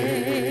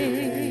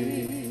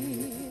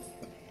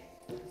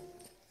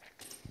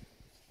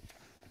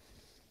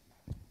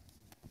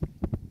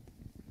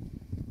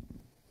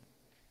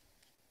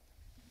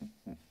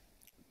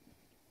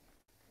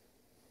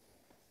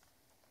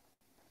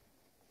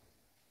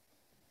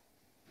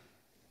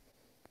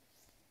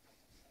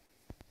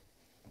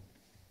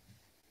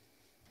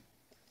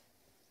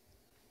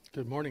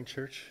 Good morning,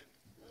 church.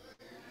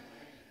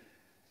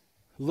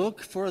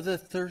 Look for the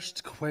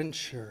thirst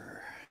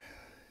quencher.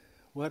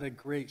 What a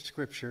great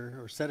scripture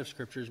or set of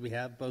scriptures we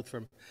have, both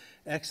from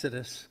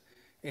Exodus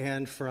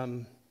and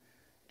from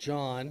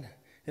John.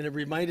 And it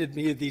reminded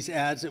me of these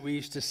ads that we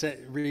used to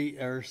see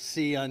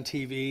on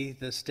TV,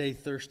 the Stay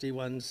Thirsty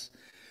ones,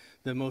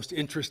 the most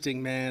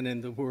interesting man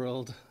in the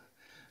world.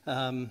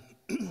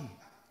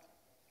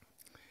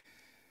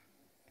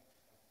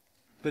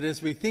 But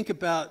as we think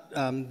about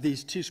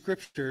these two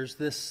scriptures,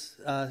 this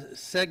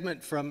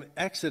segment from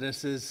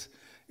Exodus is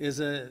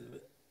a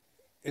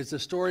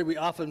story we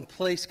often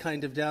place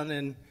kind of down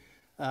in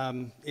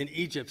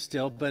Egypt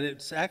still, but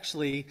it's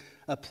actually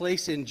a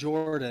place in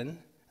Jordan,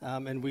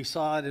 and we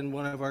saw it in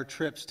one of our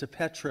trips to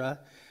Petra,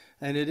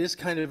 and it is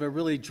kind of a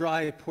really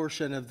dry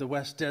portion of the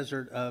West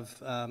Desert of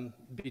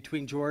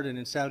between Jordan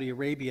and Saudi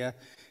Arabia.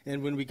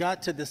 And when we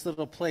got to this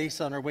little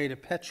place on our way to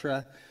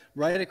Petra,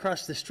 right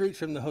across the street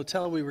from the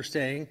hotel we were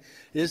staying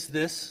is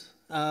this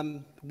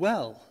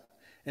well.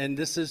 And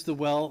this is the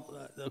well,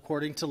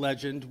 according to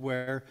legend,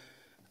 where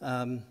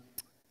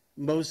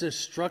Moses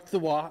struck the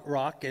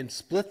rock and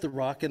split the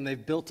rock, and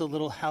they've built a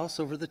little house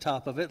over the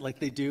top of it, like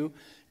they do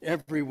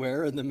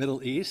everywhere in the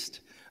Middle East.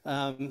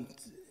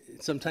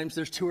 Sometimes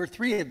there's 2 or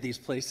 3 of these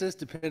places,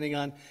 depending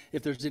on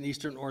if there's an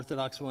Eastern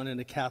Orthodox one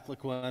and a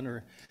Catholic one,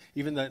 or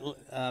even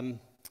the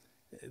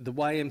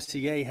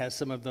YMCA has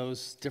some of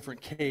those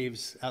different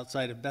caves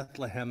outside of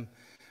Bethlehem.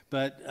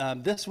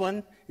 But this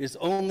one is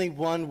only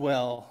one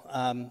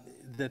well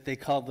that they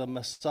call the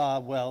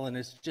Massah well, and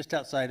it's just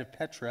outside of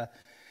Petra.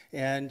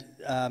 And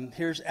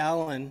here's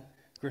Alan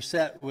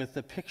Grissett with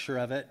a picture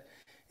of it.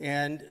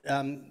 And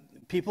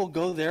people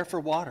go there for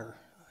water.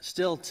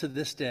 Still to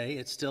this day,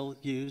 it's still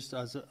used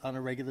on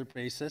a regular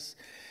basis.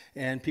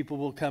 And people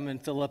will come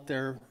and fill up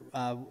their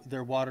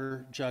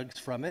water jugs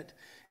from it.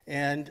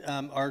 And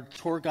our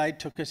tour guide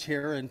took us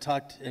here and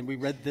talked, and we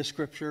read this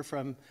scripture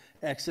from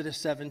Exodus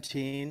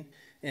 17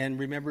 and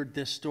remembered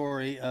this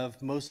story of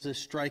Moses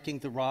striking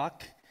the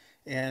rock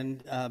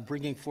and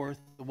bringing forth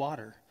the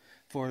water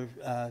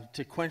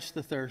to quench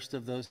the thirst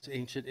of those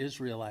ancient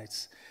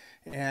Israelites.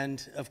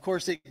 And of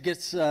course, it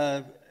gets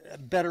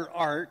better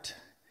art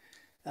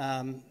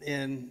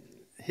in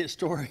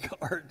historic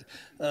art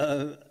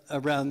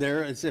around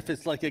there, as if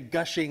it's like a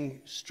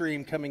gushing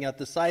stream coming out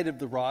the side of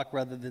the rock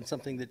rather than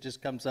something that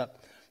just comes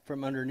up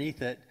from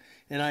underneath it.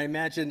 And I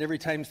imagine every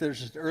time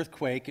there's an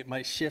earthquake, it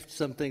might shift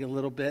something a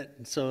little bit,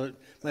 and so it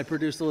might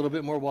produce a little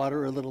bit more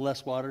water or a little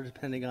less water,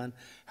 depending on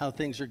how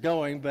things are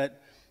going.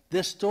 But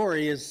this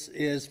story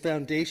is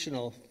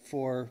foundational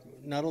for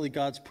not only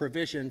God's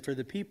provision for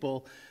the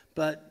people,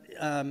 but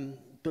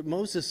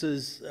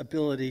Moses'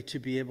 ability to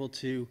be able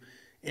to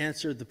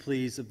answer the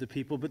pleas of the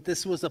people. But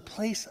this was a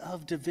place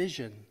of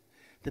division.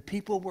 The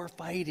people were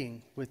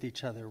fighting with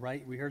each other,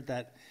 right? We heard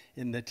that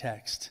in the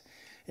text.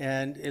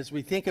 And as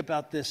we think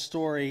about this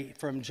story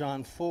from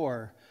John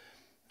 4,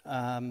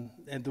 and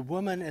the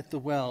woman at the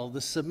well,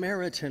 the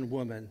Samaritan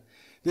woman,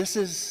 this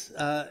is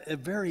a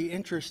very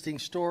interesting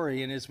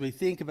story. And as we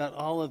think about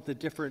all of the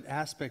different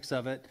aspects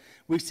of it,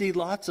 we see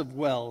lots of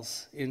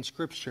wells in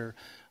Scripture.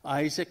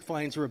 Isaac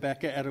finds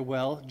Rebekah at a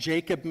well.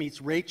 Jacob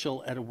meets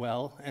Rachel at a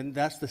well, and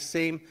that's the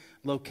same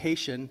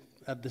location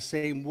of the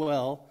same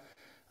well,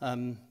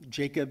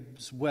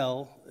 Jacob's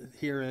well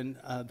here in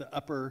the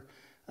upper,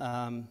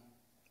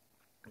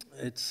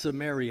 it's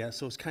Samaria,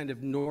 so it's kind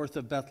of north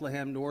of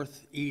Bethlehem,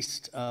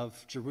 northeast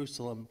of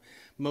Jerusalem.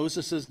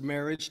 Moses'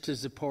 marriage to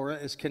Zipporah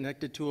is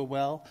connected to a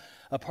well.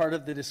 A part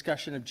of the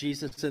discussion of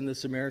Jesus and the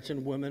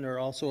Samaritan woman are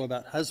also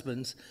about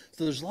husbands.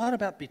 So there's a lot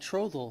about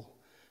betrothal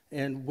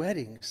and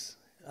weddings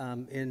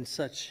in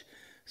such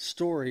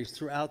stories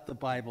throughout the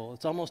Bible.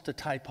 It's almost a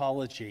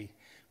typology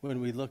when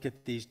we look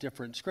at these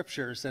different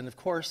scriptures. And of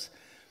course,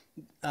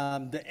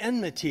 the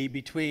enmity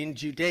between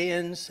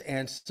Judeans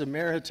and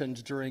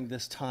Samaritans during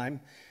this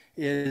time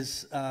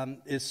is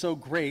so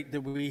great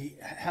that we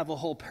have a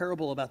whole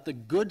parable about the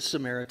Good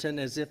Samaritan,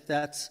 as if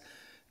that's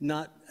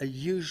not a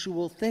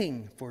usual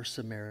thing for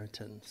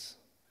Samaritans,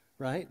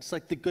 right? It's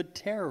like the good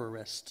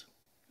terrorist.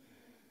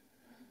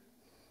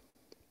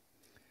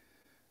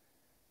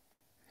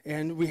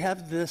 And we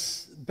have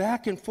this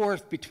back and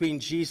forth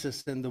between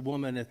Jesus and the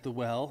woman at the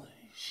well.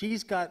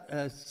 She's got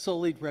a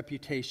sullied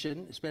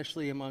reputation,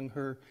 especially among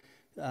her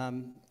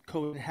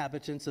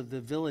co-inhabitants of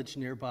the village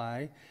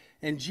nearby.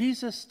 And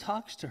Jesus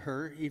talks to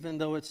her, even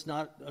though it's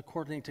not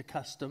according to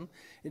custom,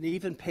 and he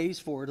even pays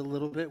for it a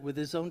little bit with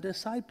his own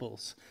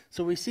disciples.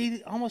 So we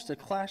see almost a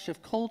clash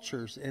of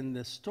cultures in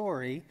this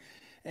story,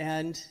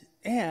 and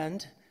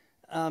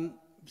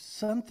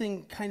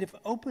something kind of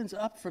opens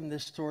up from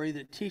this story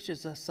that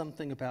teaches us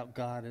something about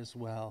God as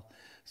well.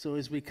 So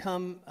as we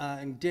come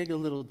and dig a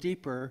little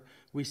deeper,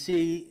 we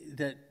see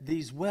that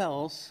these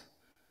wells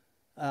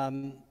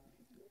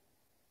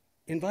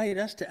invite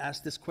us to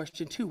ask this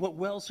question too. What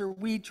wells are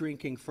we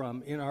drinking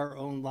from in our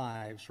own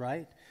lives,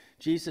 right?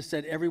 Jesus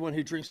said, everyone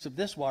who drinks of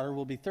this water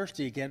will be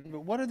thirsty again.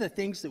 But what are the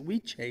things that we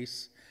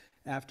chase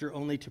after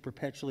only to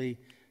perpetually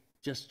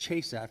just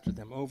chase after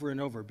them over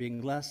and over,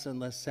 being less and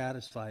less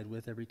satisfied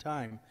with every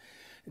time?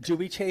 Do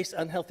we chase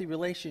unhealthy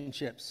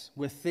relationships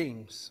with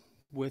things,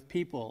 with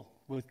people,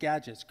 with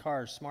gadgets,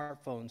 cars,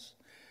 smartphones?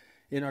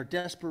 In our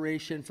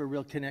desperation for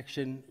real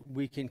connection,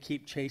 we can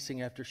keep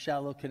chasing after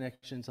shallow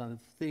connections on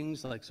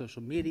things like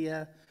social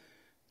media,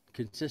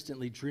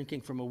 consistently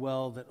drinking from a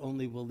well that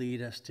only will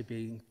lead us to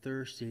being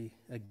thirsty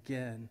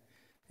again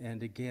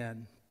and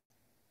again.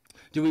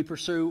 Do we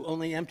pursue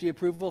only empty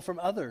approval from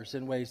others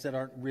in ways that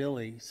aren't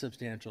really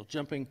substantial,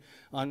 jumping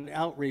on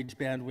outrage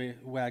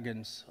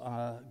bandwagons,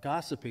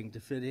 gossiping to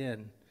fit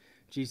in?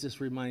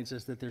 Jesus reminds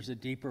us that there's a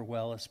deeper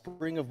well, a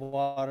spring of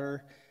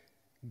water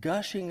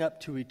gushing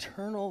up to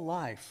eternal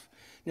life.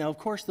 Now, of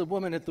course, the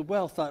woman at the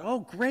well thought, oh,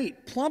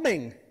 great,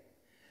 plumbing.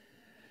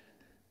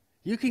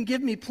 You can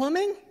give me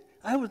plumbing?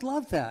 I would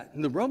love that.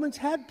 And the Romans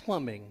had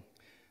plumbing.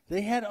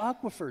 They had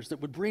aquifers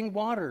that would bring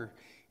water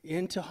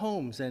into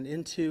homes and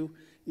into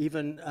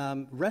even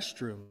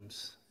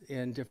restrooms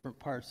in different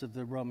parts of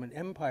the Roman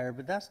Empire.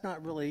 But that's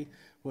not really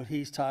what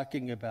he's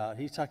talking about.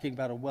 He's talking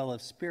about a well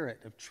of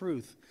spirit, of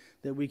truth,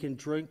 that we can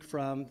drink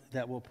from,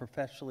 that will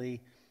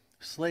perpetually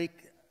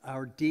slake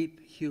our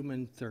deep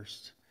human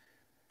thirst.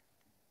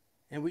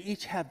 And we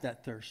each have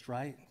that thirst,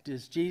 right?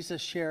 Does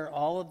Jesus share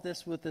all of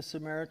this with the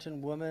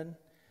Samaritan woman?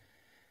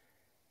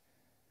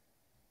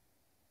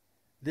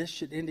 This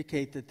should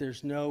indicate that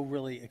there's no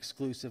really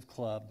exclusive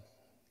club.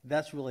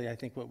 That's really, I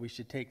think, what we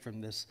should take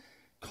from this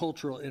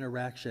cultural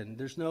interaction.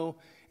 There's no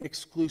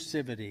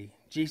exclusivity.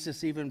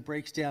 Jesus even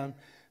breaks down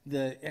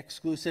the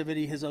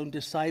exclusivity his own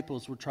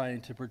disciples were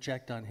trying to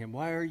project on him.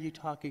 Why are you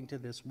talking to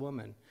this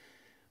woman?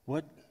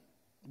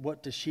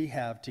 What does she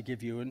have to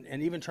give you?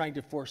 And even trying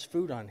to force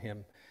food on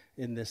him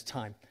in this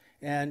time.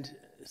 And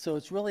so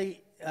it's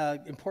really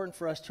important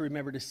for us to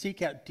remember to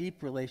seek out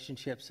deep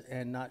relationships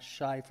and not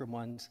shy from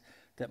ones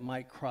that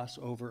might cross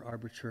over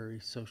arbitrary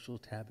social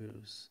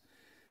taboos.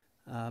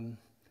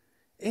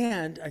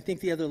 And I think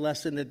the other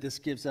lesson that this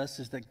gives us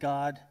is that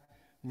God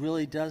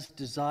really does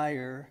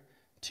desire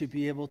to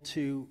be able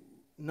to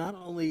not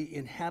only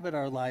inhabit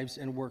our lives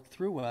and work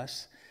through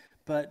us,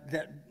 but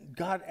that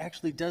God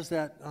actually does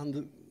that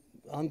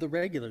on the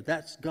regular.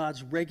 That's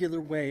God's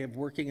regular way of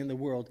working in the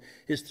world,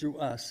 is through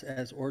us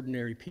as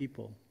ordinary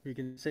people. You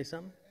can say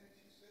something?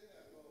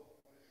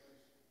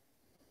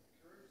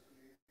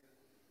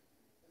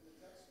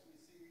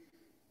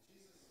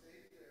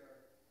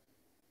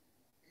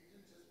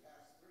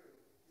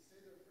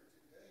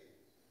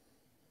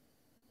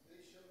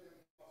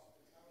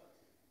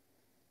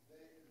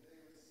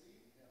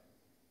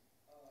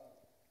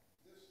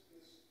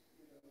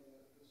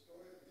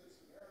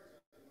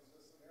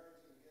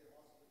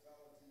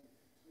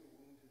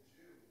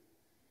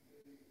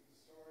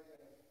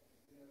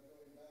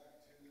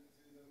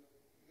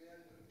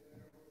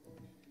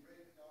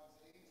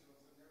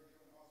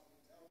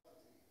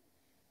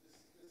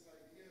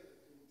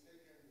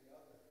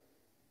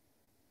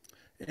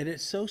 And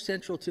it's so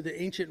central to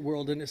the ancient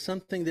world, and it's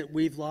something that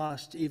we've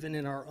lost even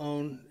in our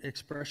own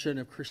expression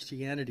of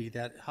Christianity,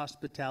 that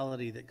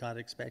hospitality that God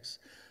expects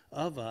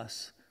of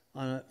us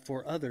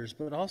for others,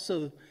 but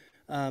also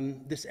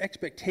this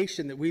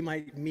expectation that we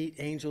might meet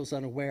angels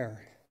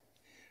unaware,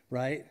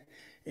 right?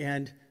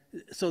 And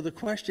so the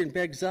question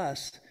begs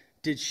us,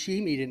 did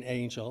she meet an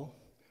angel,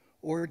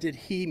 or did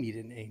he meet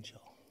an angel?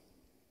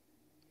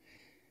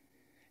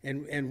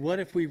 And what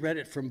if we read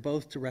it from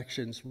both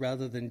directions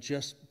rather than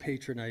just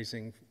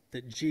patronizing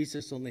that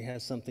Jesus only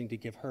has something to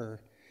give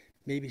her?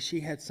 Maybe she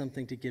had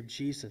something to give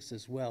Jesus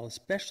as well,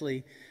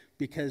 especially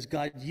because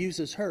God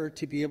uses her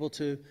to be able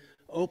to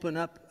open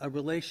up a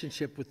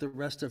relationship with the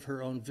rest of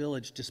her own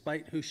village,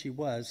 despite who she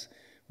was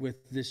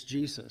with this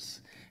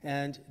Jesus.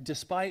 And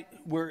despite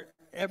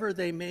wherever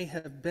they may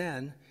have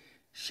been,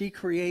 she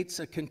creates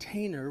a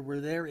container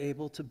where they're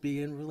able to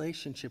be in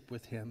relationship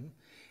with him.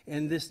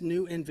 And this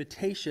new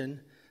invitation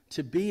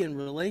to be in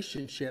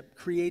relationship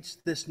creates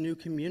this new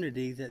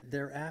community that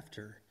they're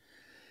after.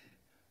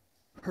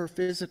 Her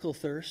physical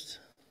thirst,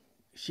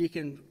 she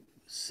can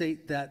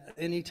sate that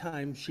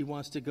anytime she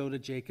wants to go to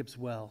Jacob's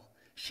well.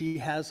 She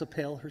has a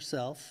pail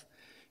herself.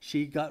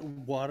 She got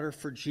water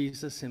for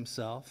Jesus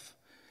himself.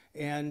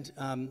 And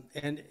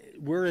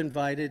we're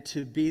invited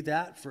to be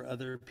that for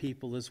other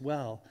people as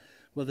well,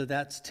 whether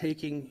that's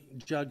taking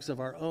jugs of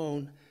our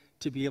own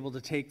to be able to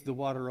take the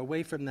water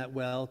away from that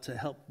well to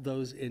help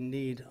those in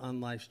need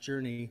on life's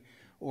journey,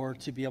 or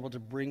to be able to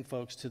bring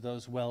folks to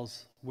those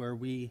wells where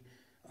we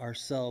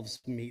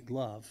ourselves meet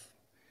love.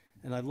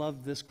 And I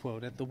love this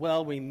quote: "At the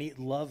well we meet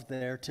love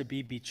there, to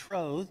be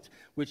betrothed,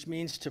 which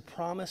means to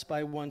promise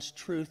by one's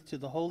truth to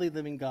the holy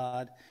living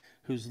God,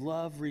 whose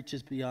love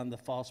reaches beyond the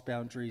false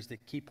boundaries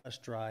that keep us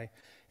dry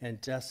and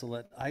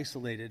desolate,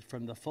 isolated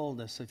from the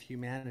fullness of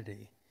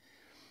humanity."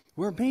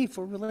 We're made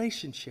for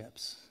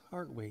relationships,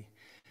 aren't we?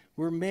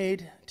 We're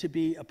made to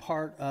be a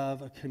part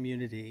of a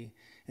community.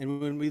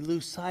 And when we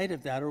lose sight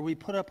of that, or we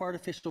put up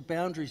artificial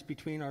boundaries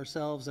between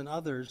ourselves and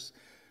others,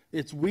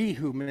 it's we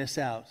who miss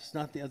out. It's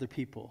not the other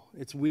people.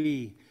 It's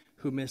we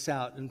who miss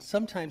out. And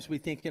sometimes we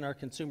think in our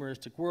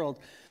consumeristic world,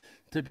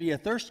 to be a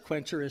thirst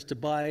quencher is to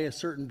buy a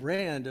certain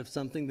brand of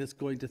something that's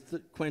going to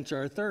quench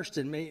our thirst.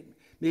 And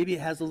maybe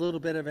it has a little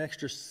bit of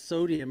extra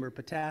sodium or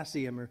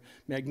potassium or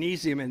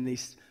magnesium in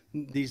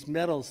these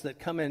metals that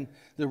come in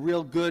the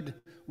real good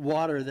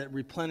water that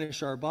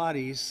replenish our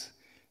bodies,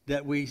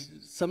 that we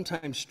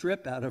sometimes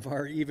strip out of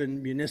our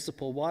even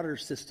municipal water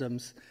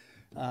systems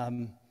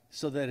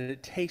so that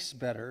it tastes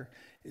better.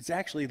 It's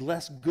actually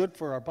less good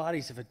for our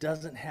bodies if it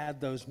doesn't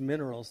have those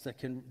minerals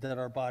that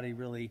our body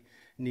really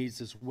needs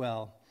as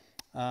well.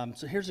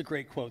 So here's a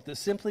great quote: "The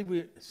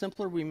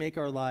simpler we make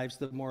our lives,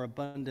 the more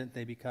abundant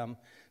they become.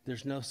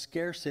 There's no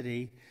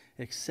scarcity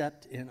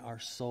except in our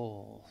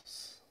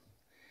souls."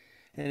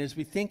 And as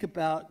we think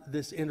about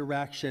this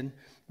interaction,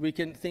 we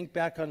can think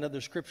back on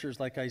other scriptures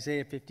like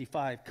Isaiah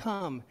 55.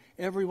 "Come,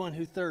 everyone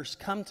who thirsts,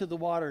 come to the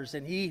waters,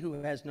 and he who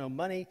has no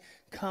money,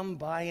 come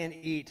buy and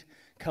eat.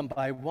 Come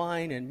buy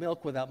wine and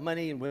milk without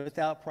money and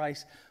without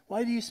price.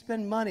 Why do you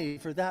spend money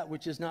for that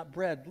which is not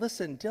bread?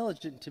 Listen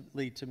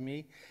diligently to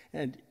me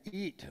and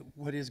eat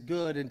what is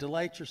good, and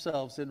delight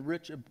yourselves in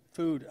rich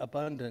food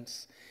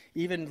abundance."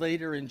 Even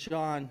later in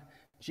John,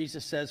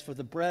 Jesus says, "For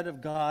the bread of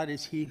God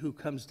is he who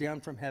comes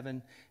down from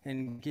heaven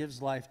and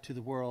gives life to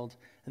the world."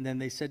 And then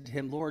they said to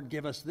him, "Lord,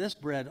 give us this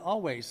bread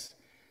always."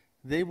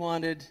 They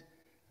wanted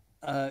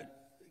a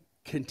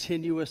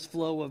continuous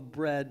flow of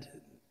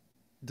bread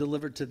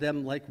delivered to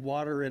them like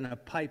water in a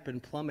pipe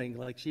and plumbing,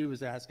 like she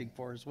was asking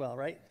for as well,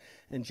 right?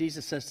 And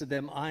Jesus says to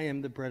them, "I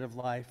am the bread of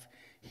life.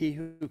 He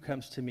who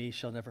comes to me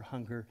shall never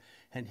hunger,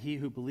 and he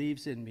who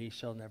believes in me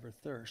shall never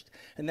thirst."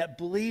 And that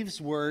believes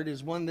word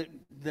is one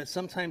that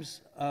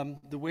sometimes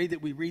the way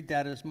that we read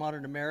that as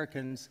modern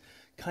Americans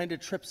kind of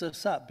trips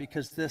us up,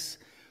 because this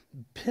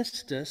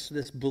pistis,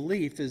 this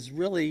belief, is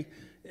really,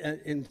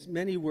 in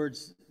many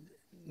words,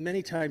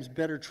 many times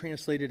better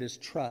translated as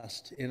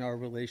trust in our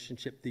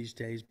relationship these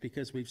days,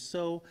 because we've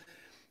so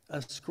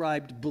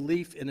ascribed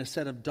belief in a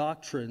set of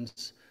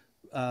doctrines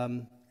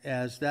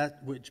as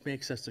that which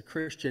makes us a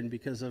Christian,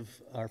 because of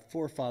our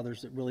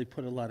forefathers that really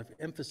put a lot of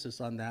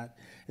emphasis on that,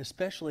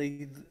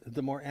 especially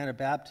the more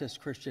Anabaptist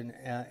Christian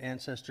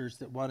ancestors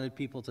that wanted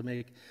people to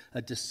make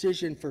a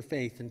decision for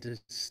faith and to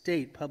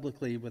state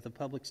publicly with a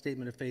public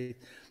statement of faith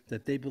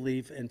that they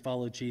believe and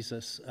follow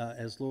Jesus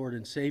as Lord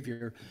and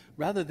Savior,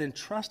 rather than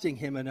trusting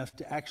him enough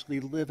to actually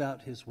live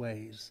out his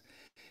ways.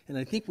 And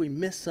I think we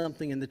miss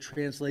something in the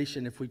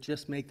translation if we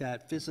just make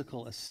that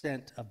physical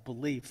assent of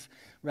belief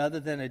rather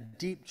than a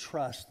deep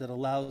trust that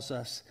allows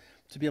us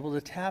to be able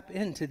to tap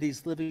into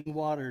these living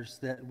waters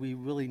that we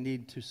really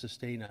need to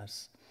sustain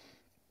us.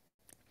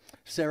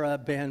 Sarah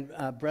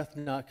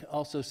Brethnock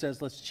also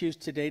says, let's choose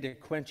today to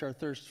quench our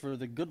thirst for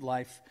the good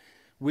life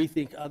we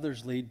think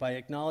others lead by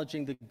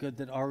acknowledging the good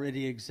that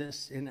already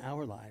exists in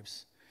our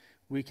lives.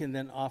 We can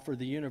then offer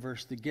the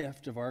universe the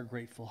gift of our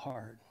grateful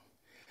heart.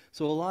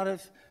 So a lot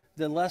of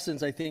the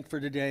lessons, I think,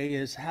 for today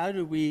is how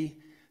do we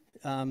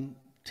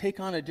take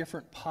on a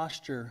different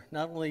posture,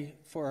 not only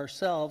for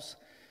ourselves,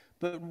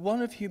 but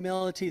one of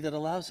humility that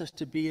allows us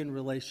to be in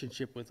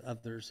relationship with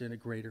others in a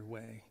greater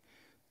way.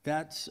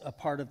 That's a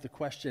part of the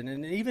question.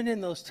 And even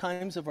in those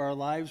times of our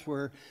lives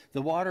where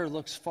the water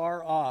looks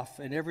far off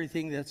and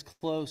everything that's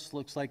close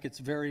looks like it's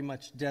very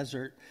much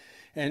desert.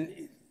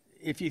 And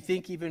if you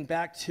think even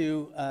back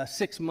to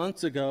 6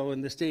 months ago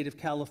in the state of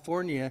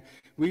California,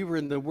 we were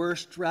in the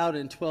worst drought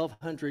in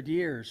 1,200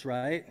 years,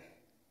 right?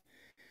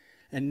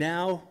 And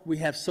now we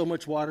have so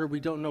much water, we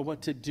don't know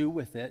what to do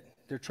with it.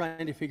 They're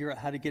trying to figure out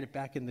how to get it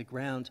back in the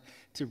ground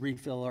to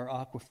refill our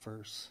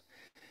aquifers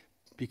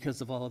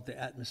because of all of the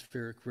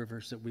atmospheric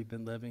rivers that we've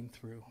been living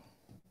through.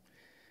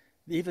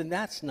 Even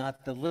that's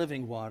not the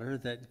living water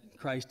that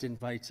Christ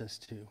invites us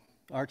to.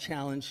 Our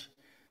challenge,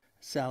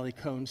 Sally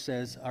Cohn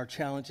says, our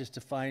challenge is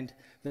to find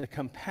the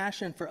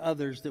compassion for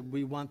others that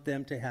we want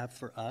them to have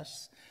for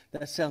us.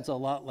 That sounds a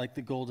lot like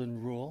the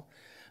golden rule.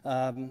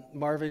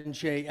 Marvin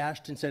J.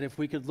 Ashton said, if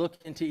we could look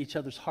into each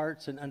other's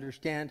hearts and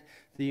understand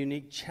the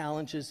unique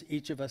challenges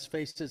each of us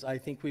faces, I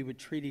think we would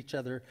treat each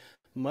other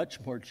much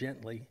more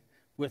gently,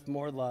 with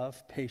more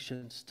love,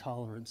 patience,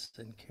 tolerance,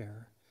 and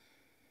care.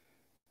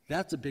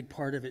 That's a big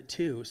part of it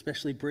too,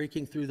 especially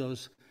breaking through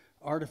those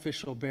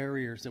artificial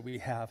barriers that we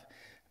have.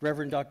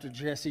 Reverend Dr.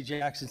 Jesse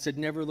Jackson said,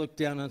 never look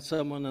down on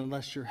someone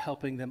unless you're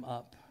helping them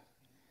up.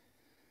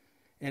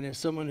 And as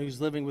someone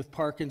who's living with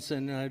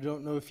Parkinson, and I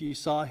don't know if you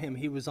saw him,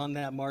 he was on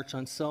that march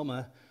on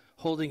Selma,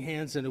 holding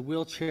hands in a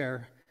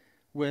wheelchair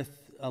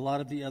with a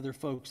lot of the other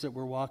folks that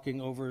were walking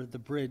over the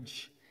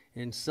bridge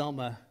in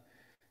Selma.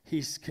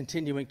 He's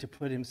continuing to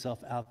put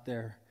himself out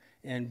there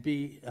and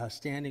be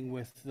standing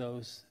with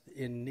those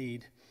in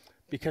need,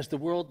 because the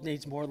world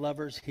needs more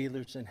lovers,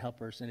 healers, and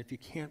helpers. And if you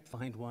can't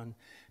find one,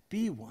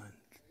 be one,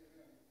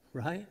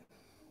 right?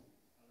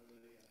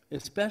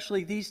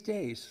 Especially these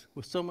days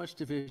with so much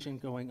division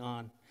going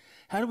on.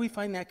 How do we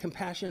find that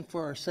compassion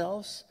for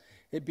ourselves?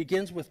 It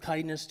begins with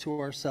kindness to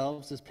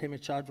ourselves, as Pema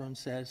Chodron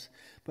says.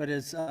 But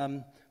as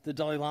the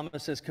Dalai Lama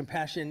says,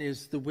 compassion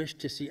is the wish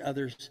to see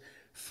others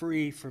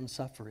free from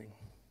suffering.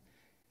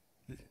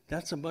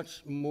 That's a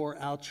much more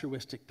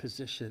altruistic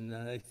position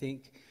that I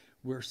think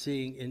we're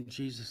seeing in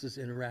Jesus'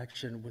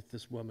 interaction with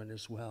this woman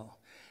as well.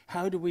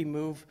 How do we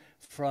move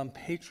from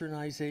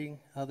patronizing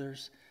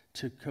others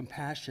to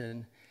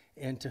compassion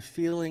and to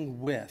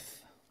feeling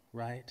with,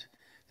 right?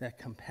 That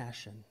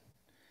compassion.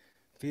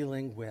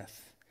 Feeling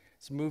with.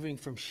 It's moving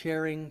from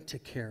sharing to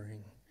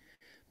caring.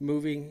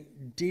 Moving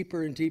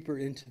deeper and deeper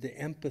into the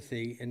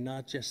empathy and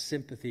not just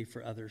sympathy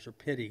for others or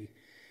pity.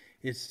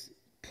 It's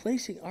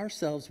placing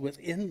ourselves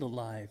within the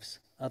lives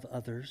of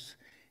others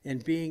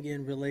and being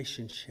in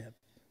relationship.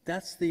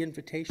 That's the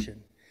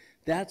invitation.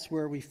 That's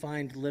where we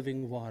find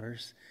living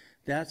waters.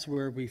 That's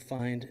where we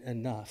find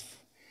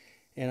enough.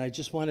 And I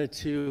just wanted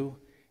to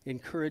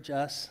encourage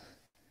us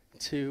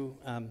to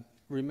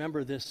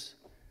remember this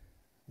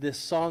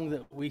song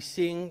that we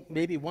sing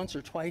maybe once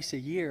or twice a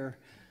year,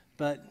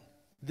 but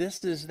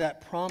this is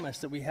that promise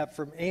that we have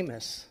from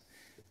Amos,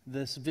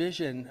 this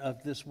vision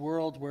of this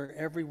world where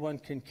everyone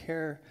can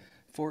care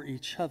for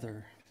each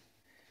other.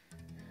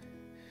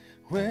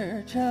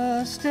 Where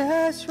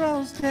justice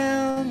rolls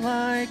down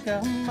like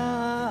a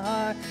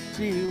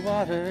mighty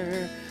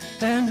water,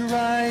 and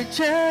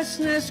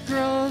righteousness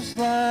grows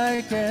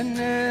like an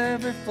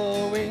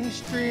ever-flowing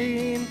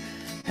stream,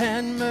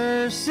 and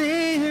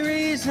mercy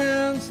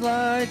resounds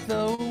like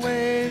the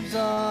waves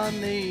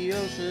on the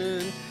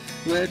ocean.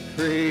 Let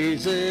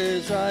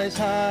praises rise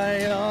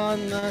high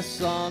on the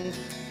song of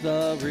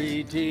the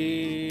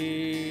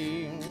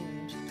redeemed.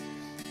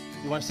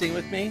 You want to sing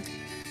with me?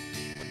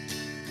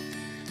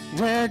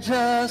 Where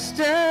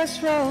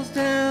justice rolls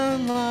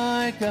down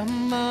like a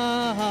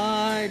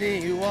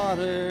mighty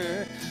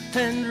water,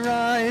 and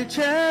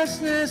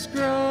righteousness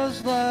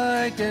grows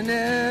like an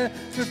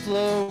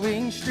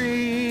ever-flowing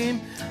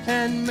stream,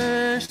 and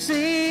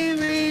mercy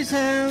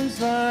resounds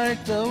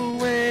like the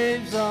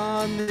waves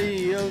on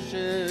the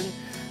ocean.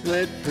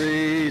 Let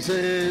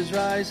praises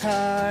rise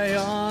high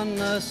on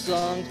the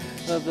songs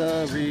of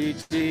the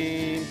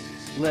redeemed.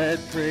 Let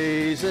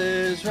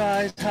praises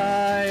rise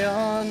high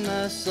on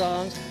the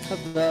songs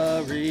of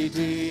the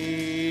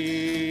redeemed.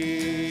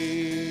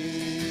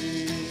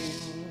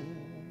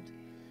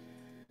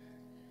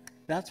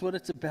 That's what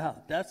it's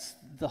about. That's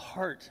the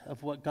heart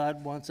of what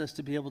God wants us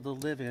to be able to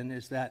live in,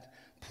 is that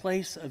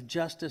place of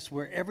justice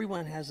where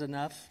everyone has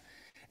enough,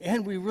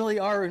 and we really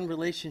are in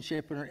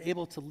relationship and are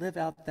able to live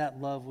out that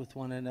love with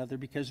one another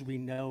because we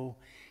know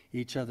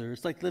each other.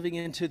 It's like living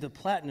into the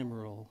platinum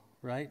rule,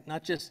 right?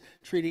 Not just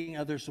treating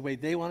others the way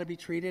they want to be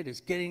treated,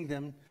 it's getting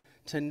them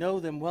to know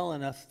them well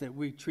enough that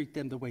we treat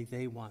them the way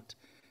they want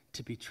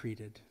to be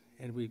treated.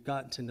 And we've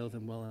gotten to know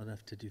them well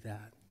enough to do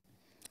that.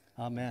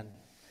 Amen.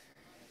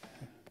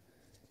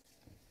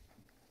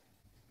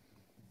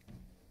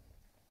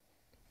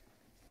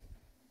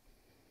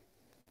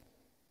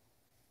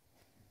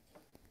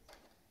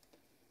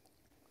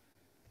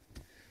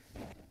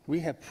 We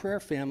have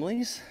prayer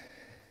families.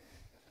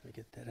 Let me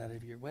get that out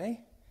of your way.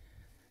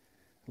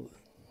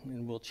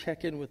 And we'll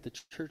check in with the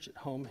church at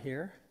home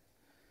here.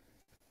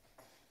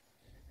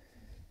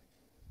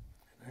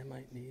 And I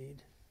might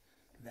need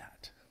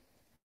that.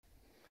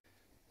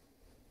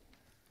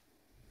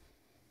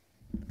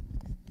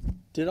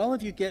 Did all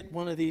of you get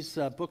one of these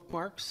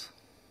bookmarks?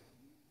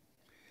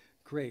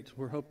 Great.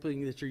 We're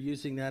hoping that you're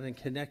using that and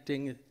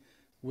connecting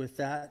with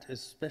that,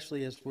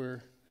 especially as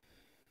we're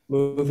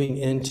moving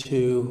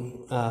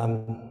into,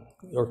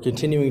 or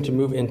continuing to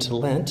move into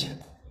Lent.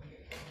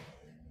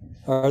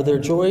 Are there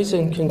joys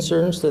and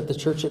concerns that the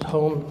church at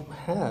home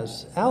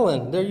has?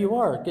 Alan, there you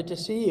are. Good to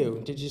see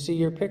you. Did you see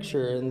your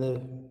picture in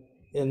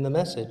the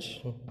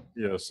message?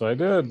 Yes, I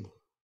did.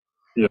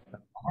 Yeah.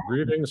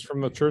 Greetings from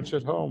the church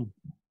at home.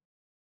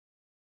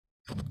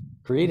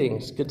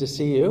 Greetings. Good to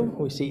see you.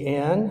 We see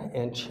Ann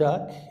and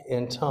Chuck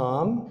and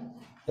Tom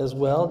as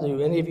well. Do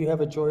any of you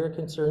have a joy or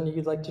concern that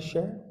you'd like to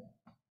share?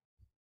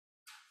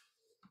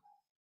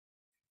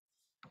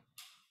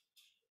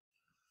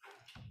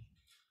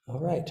 All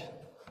right.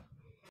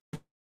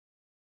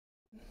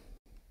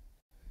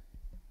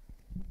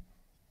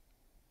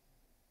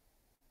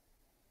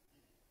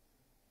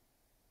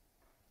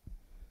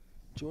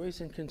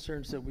 Joys and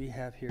concerns that we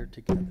have here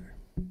together.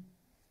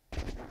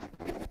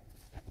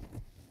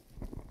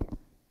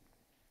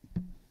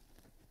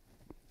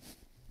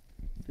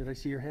 Did I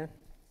see your hand?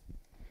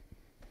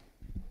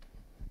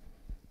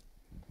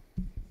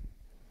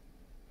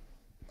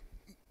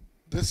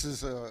 This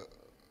is a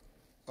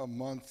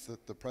month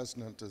that the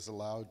president is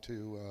allowed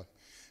to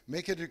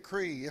make a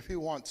decree if he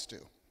wants to.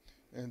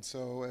 And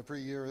so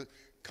every year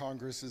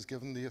Congress is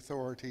given the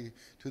authority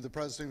to the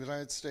President of the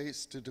United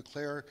States to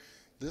declare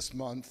this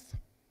month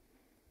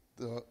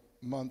the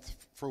month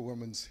for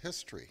women's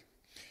history.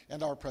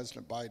 And our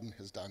President Biden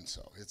has done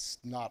so. It's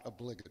not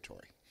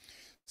obligatory.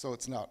 So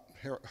it's not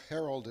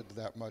heralded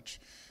that much.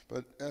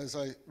 But as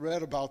I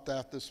read about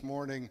that this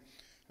morning,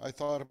 I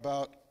thought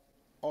about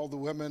all the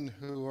women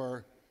who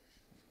are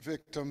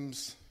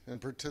victims and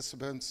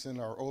participants in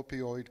our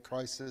opioid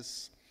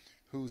crisis,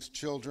 whose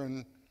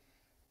children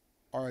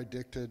are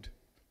addicted,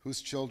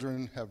 whose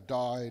children have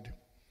died,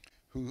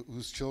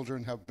 whose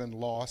children have been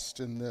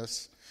lost in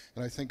this.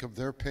 And I think of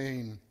their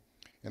pain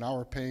and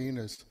our pain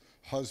as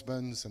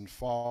husbands and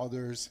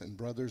fathers and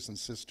brothers and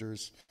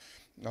sisters.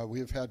 We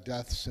have had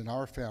deaths in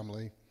our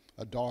family,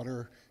 a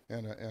daughter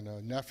and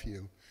a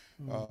nephew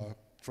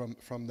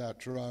from that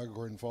drug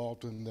or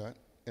involved in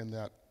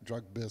that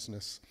drug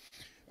business.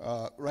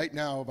 Right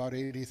now, about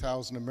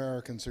 80,000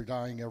 Americans are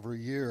dying every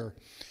year.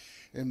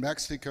 In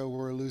Mexico,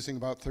 we're losing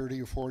about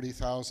 30 or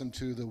 40,000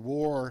 to the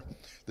war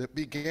that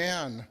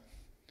began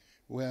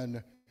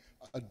when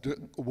a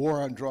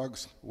war on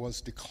drugs was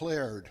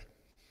declared.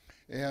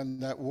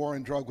 And that war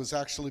on drugs was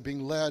actually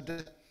being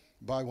led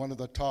by one of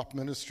the top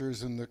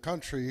ministers in the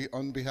country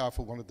on behalf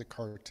of one of the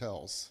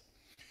cartels.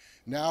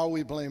 Now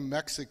we blame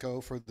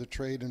Mexico for the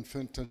trade in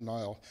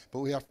fentanyl, but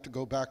we have to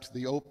go back to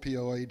the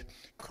opioid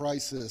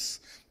crisis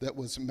that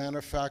was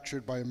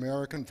manufactured by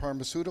American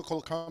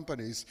pharmaceutical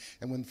companies,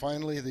 and when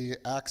finally the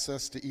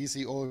access to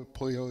easy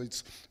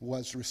opioids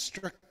was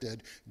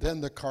restricted,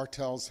 then the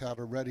cartels had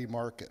a ready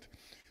market.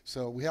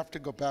 So we have to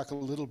go back a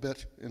little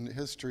bit in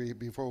history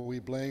before we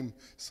blame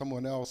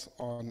someone else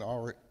on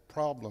our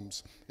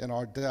problems and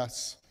our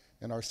deaths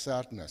and our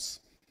sadness.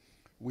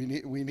 We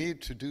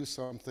need to do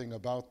something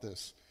about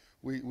this.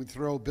 We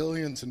throw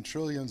billions and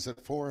trillions at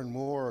foreign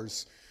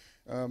wars.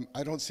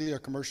 I don't see a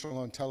commercial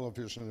on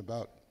television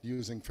about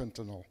using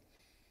fentanyl.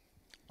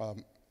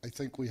 I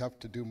think we have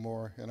to do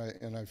more,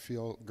 and I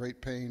feel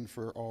great pain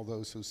for all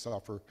those who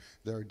suffer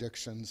their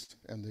addictions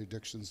and the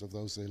addictions of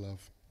those they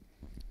love.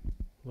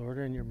 Lord,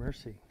 in your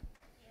mercy.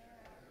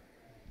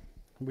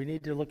 We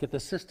need to look at the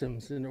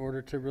systems in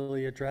order to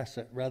really address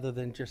it, rather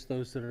than just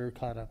those that are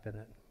caught up in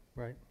it,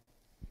 right?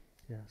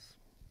 Yes.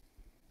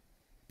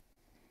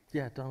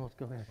 Yeah, Donald,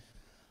 go ahead.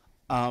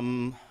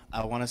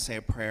 I want to say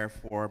a prayer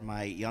for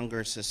my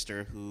younger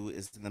sister who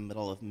is in the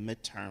middle of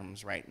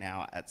midterms right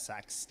now at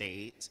Sac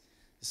State.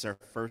 This is her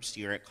first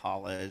year at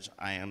college.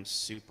 I am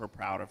super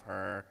proud of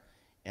her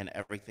and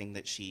everything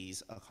that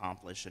she's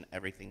accomplished and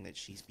everything that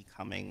she's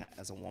becoming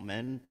as a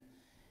woman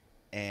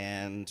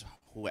and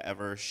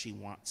whoever she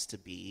wants to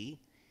be.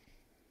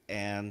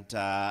 And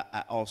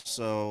I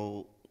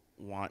also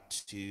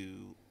want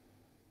to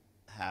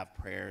have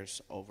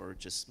prayers over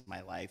just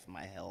my life,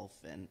 my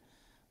health, and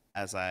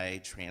as I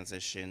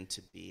transition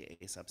to be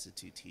a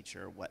substitute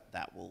teacher, what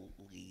that will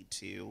lead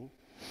to.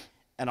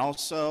 And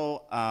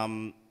also,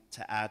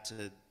 to add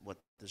to what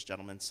this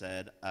gentleman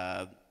said,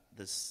 I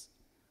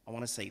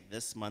want to say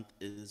this month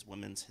is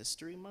Women's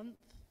History Month.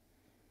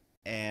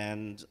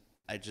 And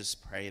I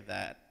just pray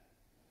that,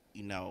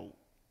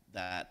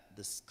 that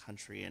this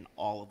country and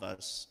all of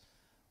us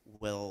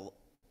will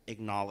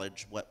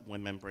acknowledge what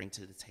women bring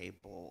to the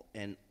table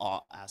in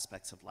all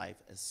aspects of life,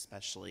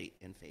 especially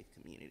in faith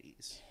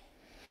communities.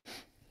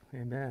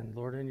 Amen.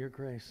 Lord, in your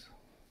grace.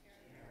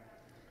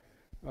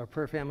 Our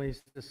prayer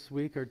families this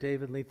week are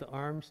David Letha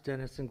Arms,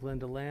 Dennis and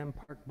Glenda Lamb,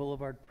 Park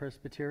Boulevard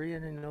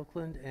Presbyterian in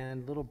Oakland,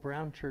 and Little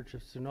Brown Church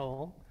of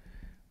Sunol,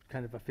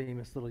 kind of a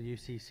famous little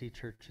UCC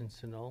church in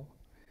Sunol.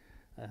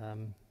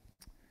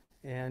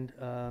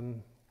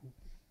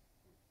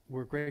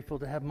 We're grateful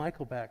to have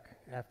Michael back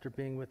after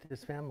being with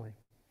his family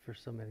for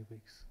so many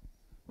weeks.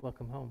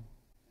 Welcome home.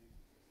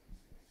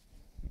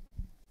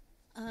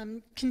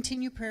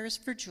 Continue prayers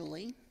for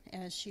Julie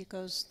as she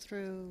goes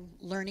through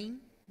learning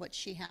what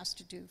she has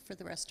to do for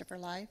the rest of her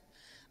life.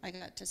 I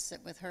got to sit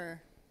with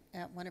her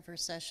at one of her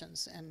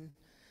sessions, and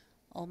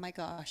oh my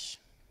gosh,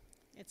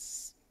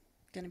 it's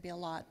going to be a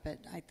lot, but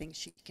I think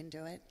she can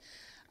do it.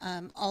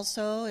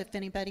 Also, if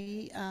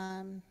anybody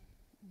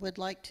would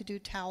like to do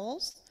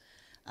towels,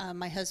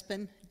 my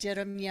husband did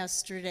them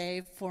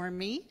yesterday for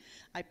me.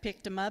 I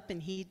picked them up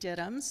and he did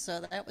them,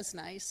 so that was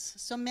nice.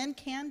 So men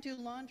can do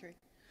laundry.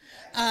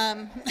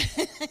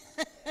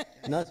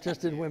 Not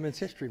just in Women's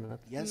History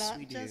Month. Yes, Not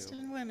we do. just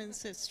in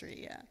women's history,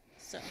 yeah.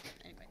 So,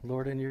 anyway.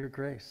 Lord, in your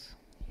grace.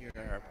 Hear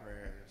our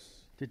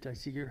prayers. Did I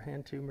see your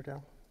hand too,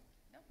 Merdell?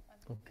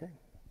 No. Okay.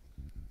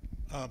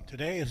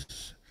 Today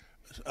is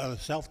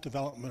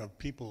Self-Development of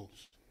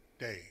People's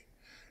Day.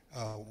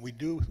 We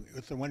do,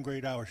 with the 1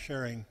 great hour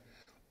sharing,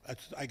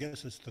 I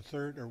guess it's the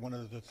third or one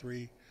of the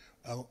three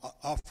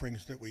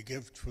offerings that we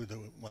give for the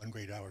 1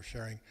 great hour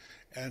sharing.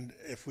 And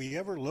if we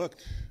ever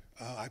looked,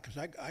 because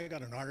I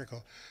got an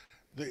article,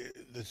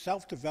 the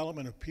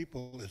self-development of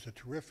people is a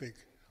terrific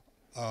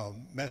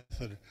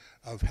method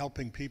of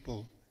helping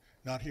people,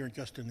 not here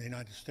just in the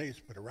United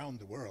States, but around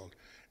the world.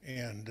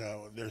 And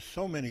there's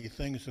so many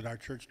things that our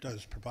church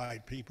does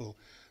provide people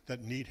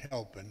that need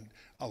help. And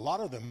a lot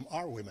of them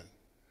are women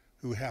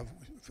who have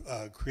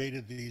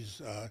created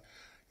these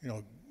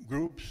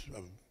groups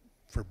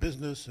for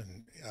business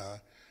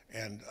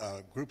and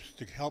groups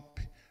to help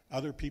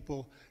other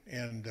people.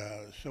 And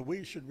so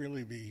we should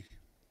really be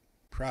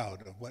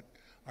proud of what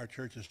our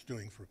church is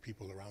doing for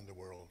people around the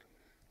world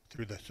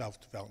through the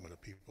self-development of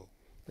people.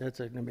 That's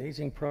an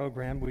amazing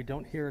program. We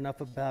don't hear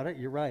enough about it.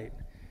 You're right.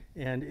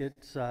 And it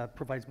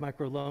provides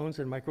microloans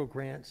and micro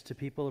grants to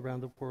people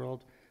around the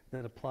world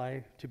that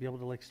apply to be able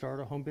to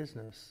start a home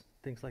business,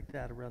 things like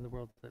that around the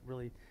world that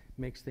really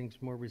makes things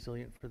more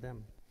resilient for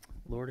them.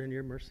 Lord, in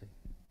your mercy.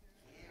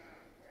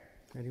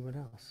 Anyone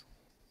else?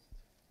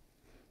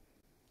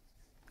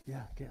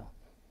 Yeah, Gail.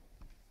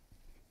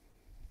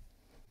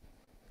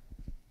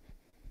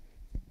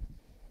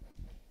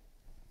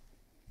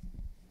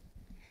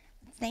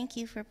 Thank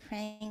you for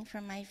praying for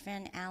my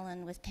friend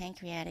Alan with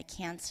pancreatic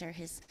cancer.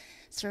 His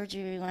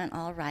surgery went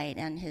all right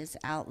and his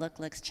outlook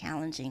looks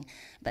challenging,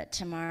 but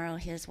tomorrow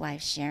his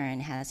wife Sharon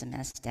has a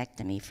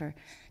mastectomy for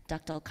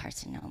ductal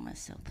carcinoma,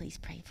 so please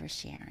pray for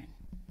Sharon.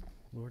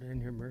 Lord, in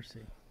your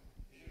mercy.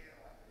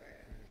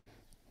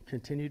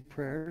 Continued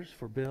prayers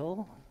for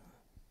Bill,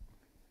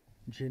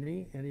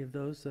 Ginny, any of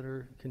those that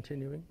are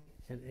continuing,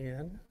 and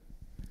Anne?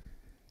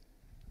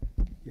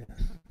 Yes.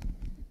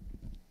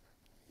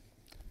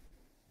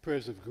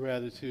 Prayers of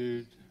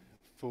gratitude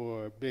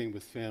for being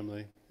with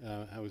family.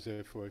 I was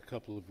there for a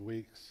couple of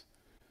weeks,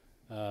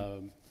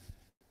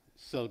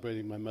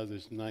 celebrating my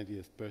mother's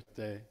 90th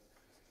birthday.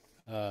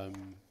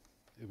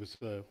 It was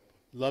a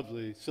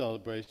lovely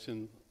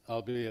celebration,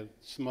 albeit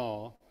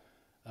small.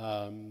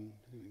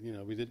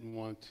 We didn't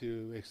want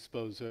to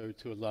expose her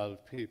to a lot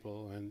of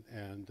people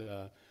and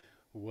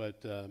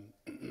what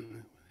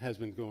has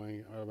been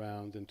going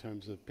around in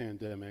terms of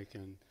pandemic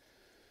and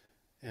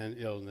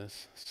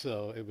illness.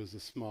 So it was a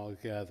small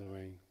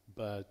gathering.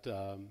 But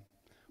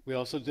we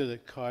also did a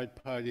card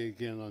party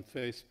again on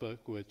Facebook,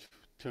 which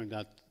turned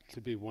out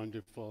to be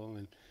wonderful.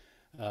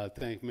 And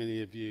thank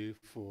many of you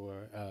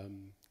for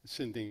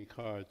sending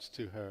cards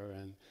to her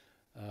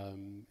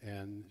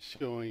and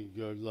showing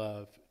your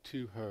love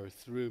to her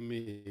through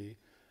me.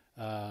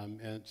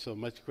 And so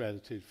much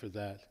gratitude for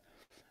that.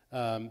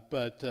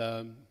 But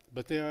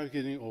they are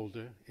getting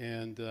older,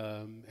 and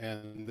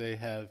they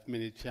have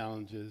many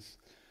challenges.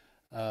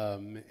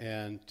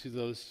 And to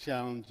those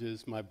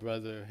challenges, my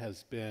brother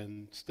has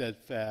been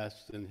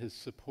steadfast in his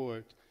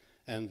support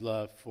and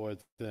love for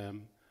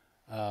them.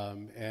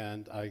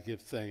 And I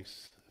give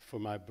thanks for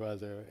my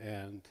brother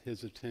and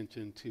his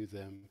attention to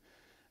them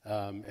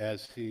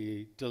as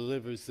he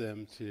delivers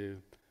them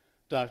to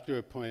doctor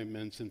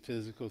appointments and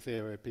physical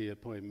therapy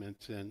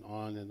appointments and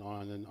on and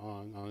on and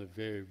on a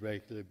very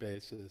regular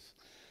basis.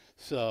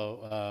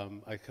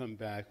 So I come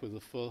back with a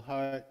full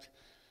heart.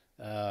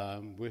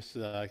 Wish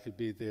that I could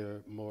be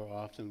there more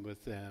often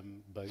with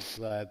them, but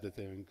glad that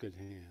they're in good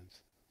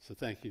hands. So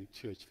thank you,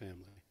 church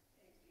family.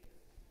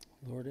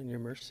 Lord, in your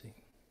mercy.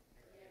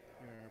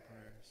 Hear our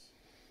prayers.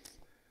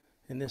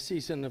 In this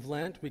season of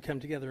Lent, we come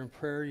together in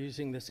prayer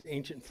using this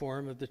ancient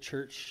form of the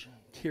church,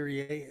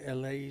 Kyrie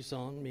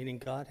Eleison, meaning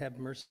God have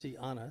mercy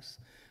on us.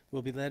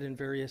 We'll be led in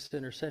various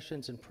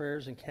intercessions and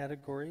prayers and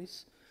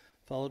categories,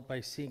 followed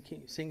by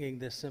singing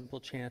this simple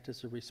chant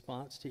as a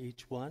response to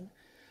each one.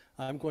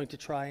 I'm going to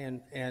try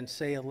and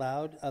say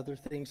aloud other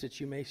things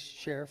that you may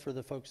share for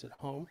the folks at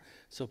home.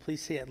 So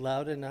please say it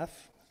loud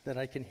enough that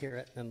I can hear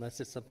it, unless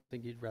it's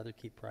something you'd rather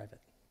keep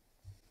private.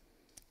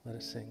 Let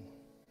us sing.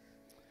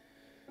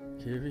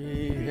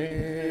 Kyrie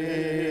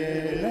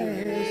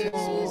eleison,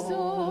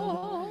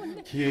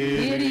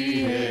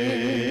 Kyrie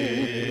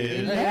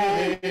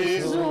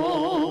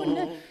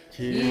eleison,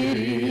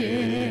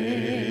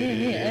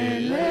 Kyrie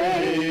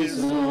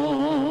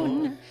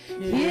eleison,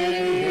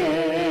 Kyrie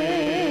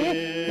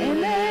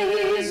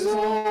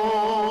eleison.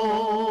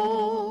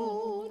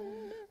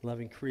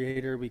 Loving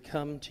Creator, we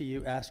come to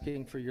you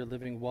asking for your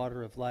living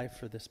water of life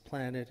for this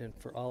planet and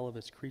for all of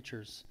its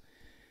creatures.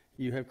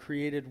 You have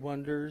created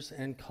wonders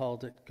and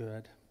called it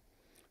good.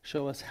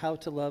 Show us how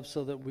to love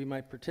so that we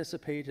might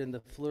participate in the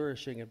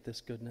flourishing of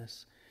this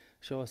goodness.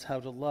 Show us how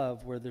to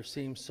love where there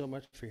seems so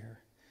much fear.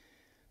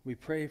 We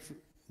pray for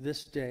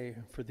this day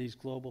for these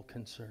global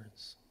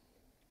concerns.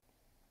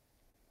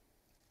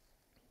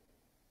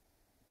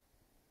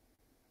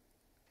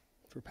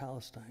 For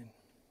Palestine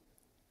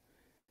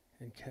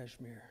and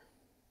Kashmir.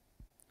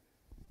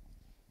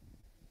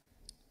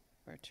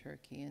 For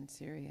Turkey and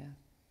Syria.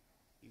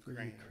 For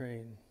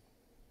Ukraine.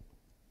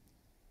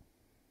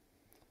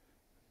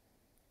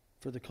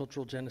 For the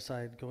cultural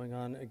genocide going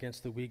on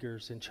against the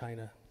Uyghurs in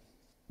China.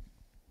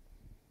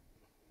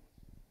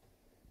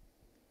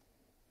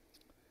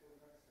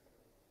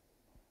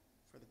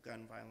 For the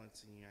gun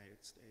violence in the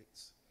United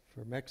States.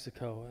 For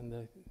Mexico and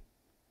the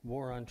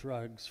war on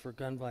drugs, for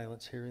gun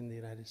violence here in the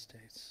United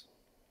States.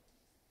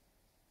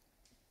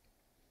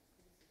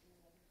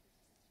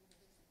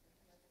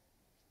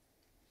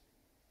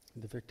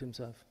 The victims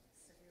of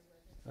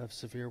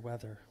severe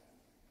weather.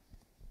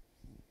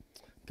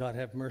 God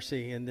have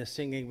mercy. In this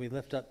singing we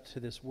lift up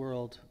to this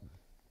world,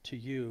 to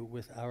you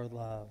with our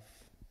love.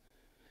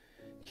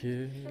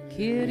 Kyrie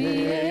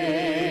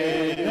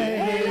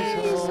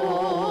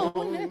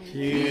eleison,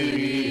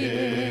 Kyrie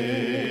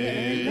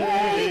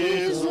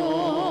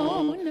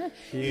eleison,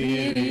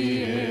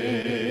 Kyrie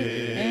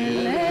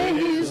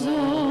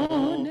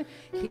eleison,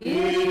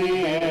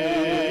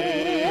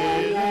 Kyrie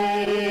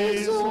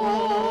eleison.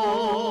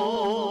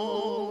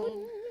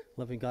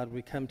 Loving God,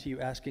 we come to you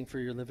asking for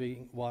your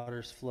living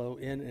waters flow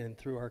in and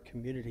through our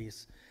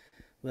communities.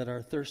 Let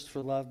our thirst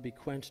for love be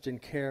quenched in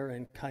care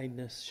and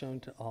kindness shown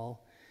to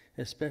all,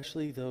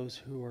 especially those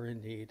who are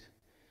in need.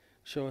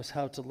 Show us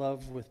how to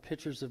love with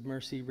pitchers of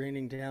mercy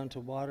raining down to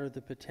water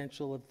the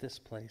potential of this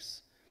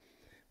place.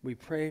 We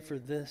pray for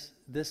this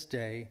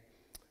day,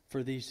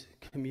 for these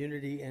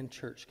community and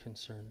church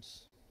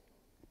concerns.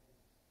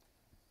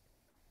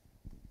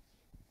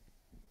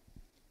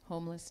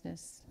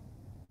 Homelessness.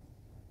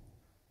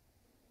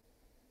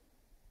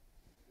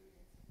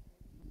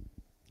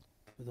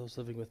 For those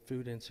living with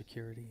food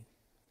insecurity.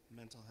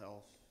 Mental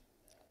health.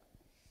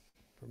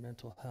 For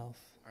mental health.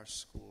 Our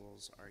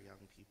schools, our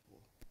young people.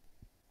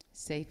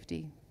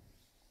 Safety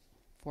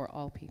for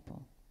all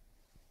people.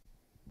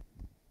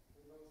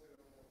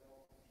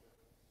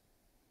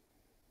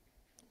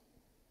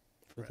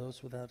 For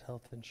those without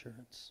health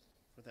insurance.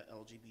 For the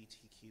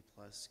LGBTQ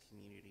plus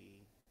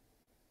community,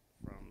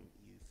 from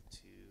youth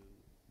to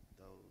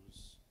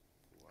those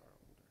who are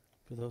older.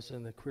 For those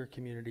in the queer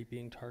community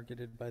being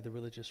targeted by the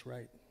religious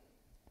right.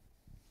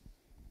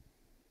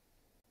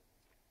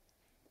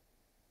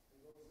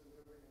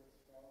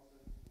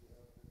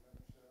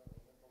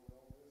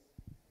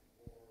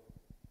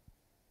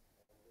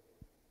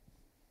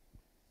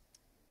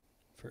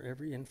 For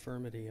every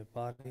infirmity of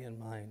body and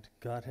mind,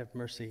 God have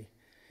mercy.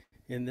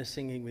 In this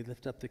singing, we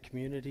lift up the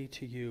community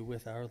to you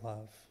with our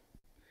love.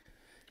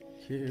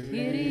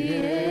 Kyrie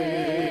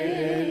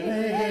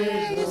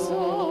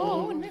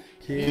eleison,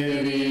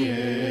 Kyrie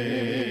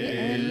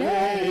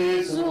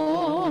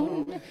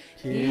eleison,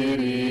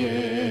 Kyrie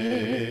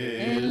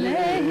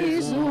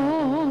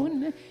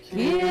eleison,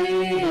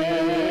 Kyrie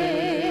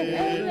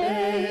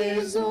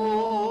eleison.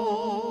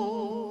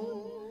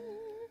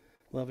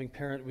 Loving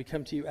parent, we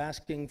come to you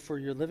asking for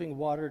your living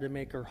water to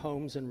make our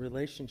homes and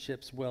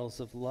relationships wells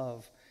of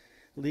love.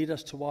 Lead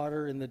us to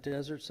water in the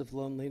deserts of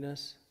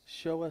loneliness.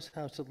 Show us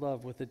how to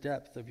love with the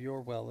depth of your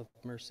well of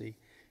mercy,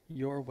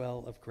 your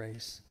well of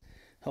grace.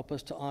 Help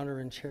us to honor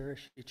and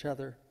cherish each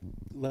other,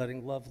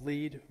 letting love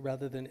lead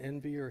rather than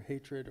envy or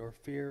hatred or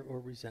fear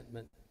or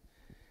resentment.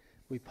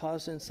 We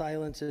pause in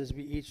silence as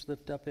we each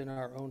lift up in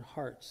our own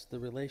hearts the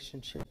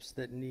relationships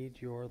that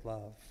need your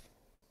love.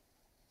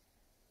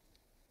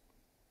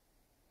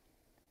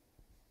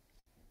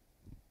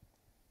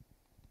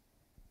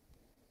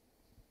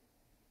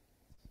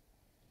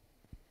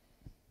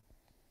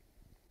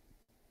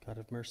 God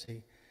of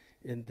mercy,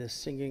 in this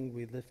singing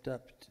we lift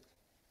up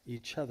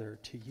each other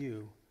to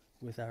you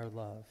with our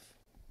love.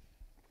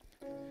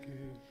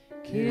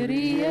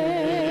 Kyrie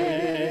Eleison,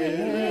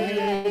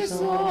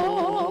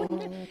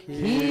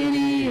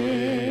 Kyrie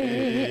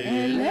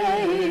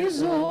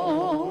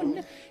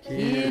Eleison,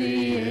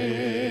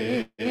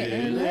 Kyrie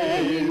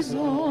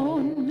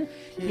Eleison,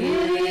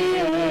 Kyrie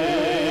Eleison.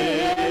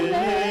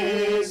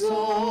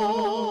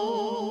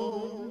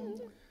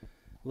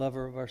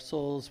 Lover of our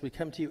souls, we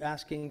come to you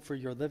asking for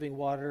your living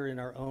water in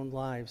our own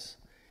lives.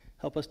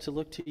 Help us to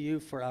look to you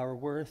for our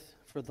worth,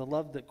 for the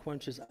love that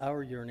quenches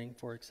our yearning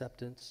for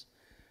acceptance.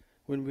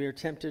 When we are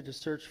tempted to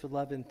search for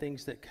love in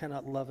things that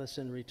cannot love us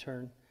in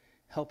return,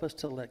 help us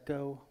to let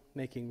go,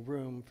 making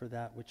room for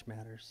that which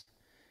matters.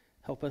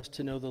 Help us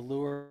to know the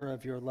lure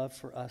of your love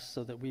for us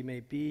so that we may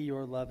be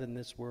your love in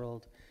this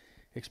world,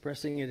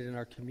 expressing it in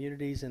our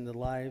communities and the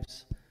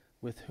lives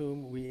with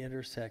whom we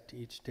intersect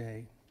each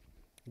day.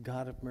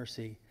 God of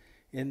mercy,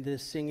 in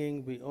this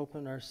singing we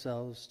open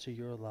ourselves to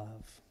your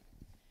love.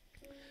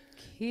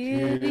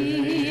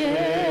 Kyrie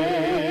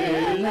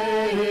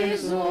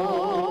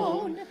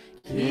Eleison,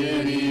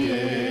 Kyrie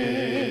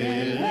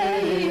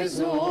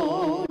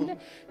Eleison,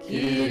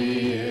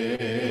 Kyrie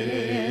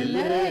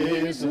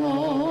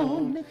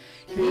Eleison,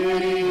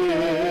 Kyrie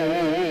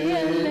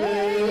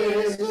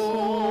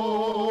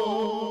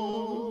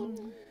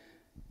Eleison.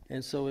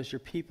 And so as your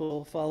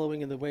people,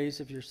 following in the ways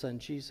of your Son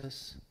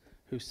Jesus,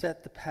 who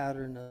set the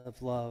pattern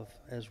of love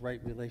as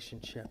right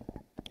relationship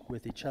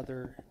with each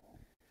other,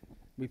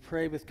 we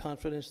pray with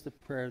confidence the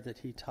prayer that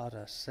he taught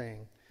us,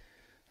 saying,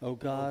 O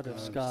God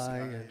of sky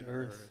and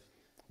earth,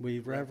 we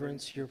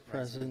reverence your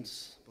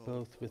presence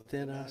both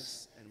within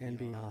us and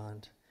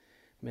beyond.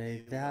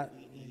 May that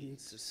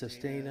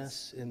sustain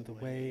us in the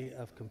way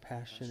of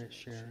compassionate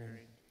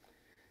sharing.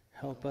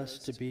 Help us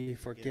to be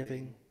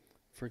forgiving,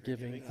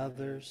 forgiving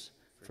others,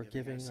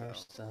 forgiving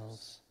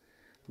ourselves.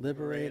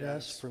 Liberate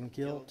us from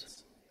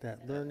guilt,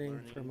 that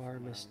learning from our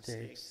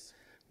mistakes,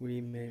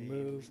 we may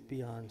move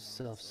beyond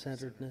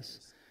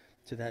self-centeredness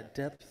to that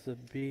depth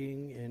of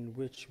being in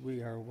which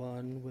we are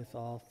one with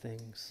all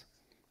things.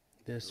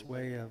 This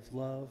way of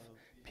love,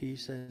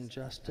 peace, and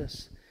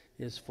justice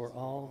is for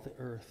all the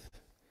earth,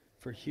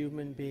 for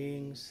human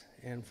beings,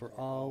 and for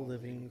all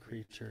living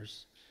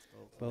creatures,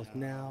 both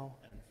now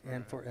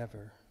and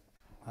forever.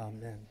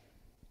 Amen.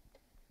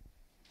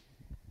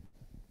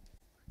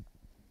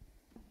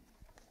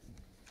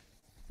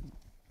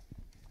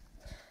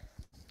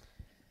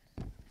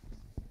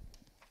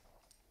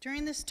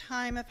 During this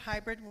time of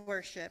hybrid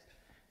worship,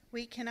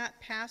 we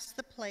cannot pass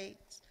the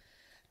plates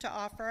to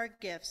offer our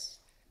gifts.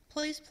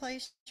 Please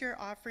place your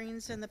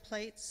offerings in the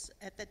plates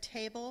at the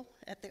table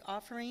at the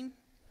offering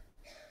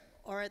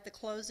or at the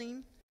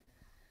closing,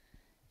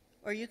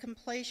 or you can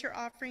place your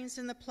offerings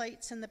in the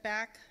plates in the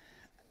back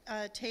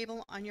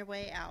table on your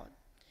way out.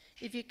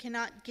 If you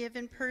cannot give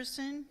in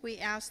person, we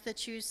ask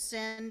that you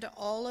send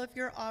all of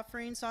your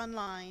offerings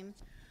online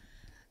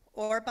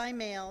or by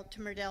mail to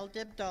Merdell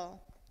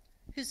Dibdall,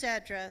 whose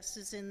address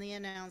is in the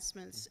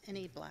announcements in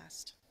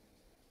eBlast.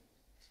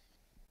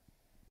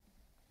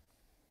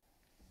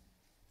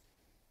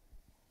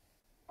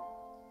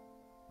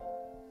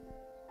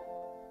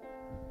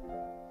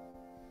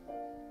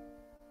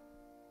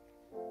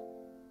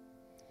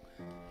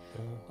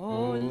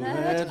 Oh,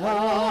 let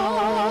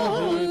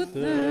all who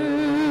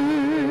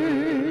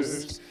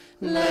thirst,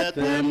 let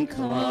them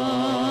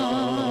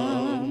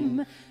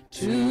come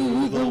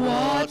to the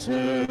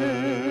water.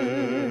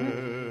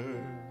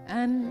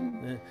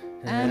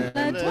 And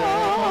let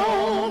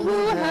all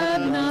who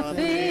have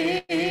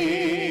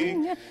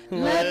nothing,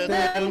 let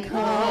them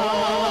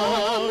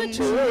come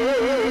to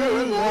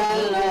the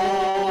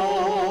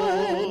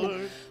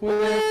Lord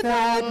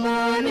without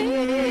money,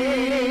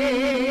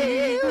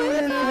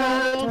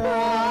 without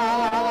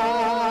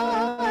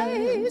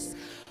price.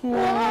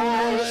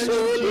 Why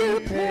should you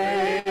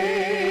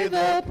pay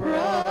the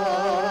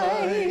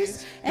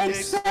price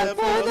except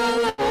for the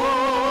Lord?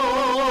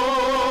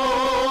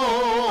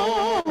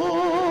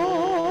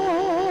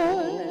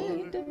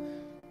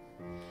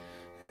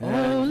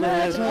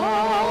 Let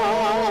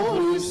all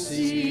who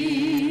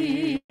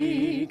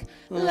seek,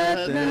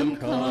 let them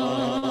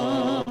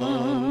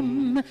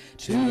come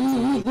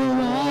to the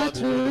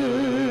water.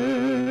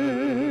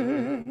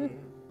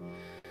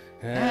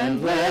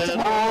 And let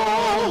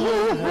all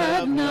who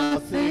have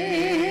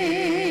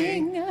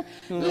nothing,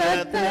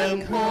 let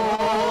them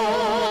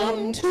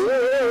come to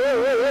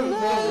the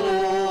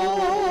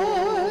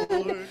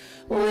Lord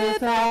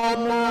without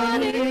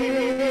money,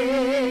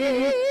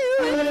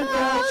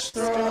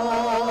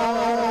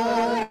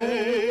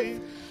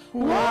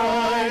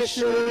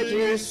 should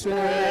you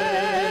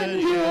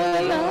spend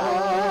your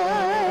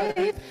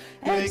life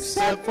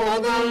except for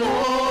the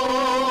Lord?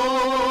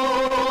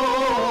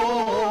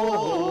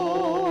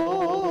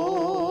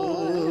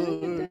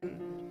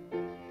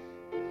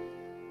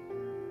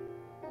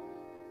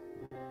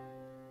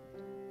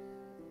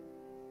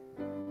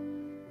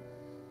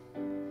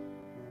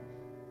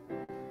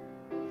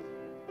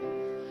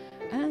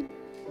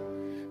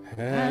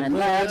 And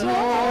let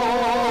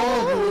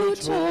all who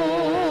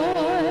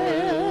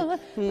toil,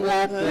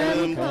 let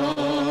them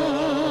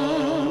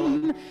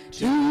come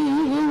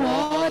to the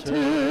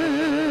water.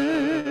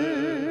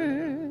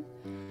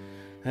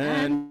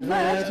 And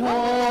let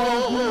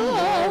all who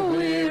are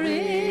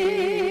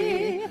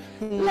weary,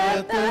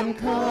 let them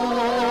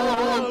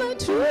come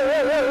to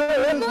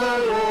the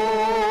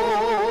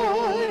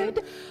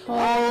Lord.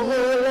 All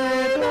who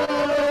labor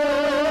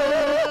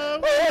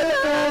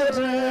without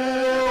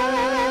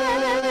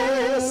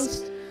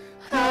rest,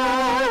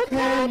 how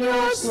can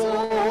your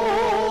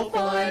soul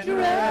find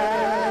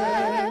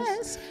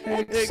rest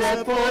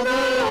except for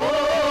the Lord?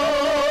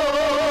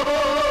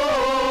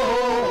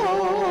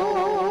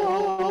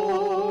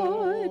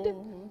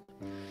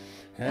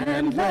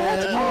 And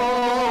let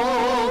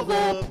all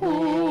the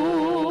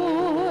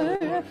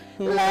poor,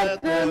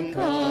 let them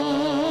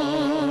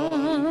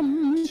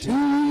come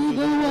to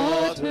the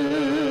water.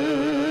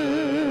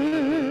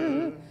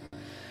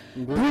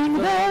 Bring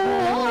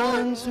the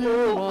ones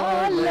who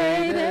are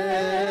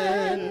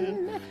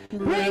laden,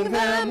 bring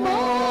them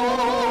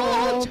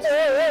all to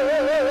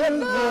the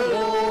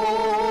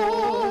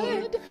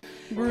Lord.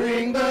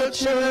 Bring the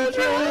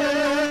children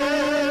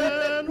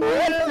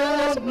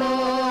without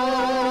might.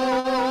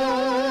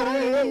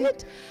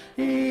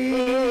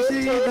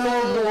 Easy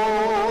the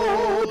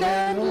load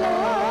and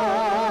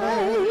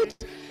light,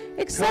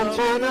 except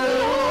for the Lord.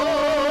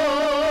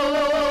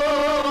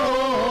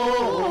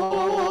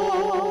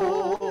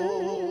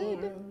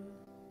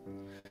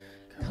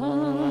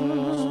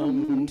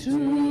 Come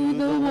to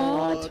the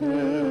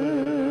water.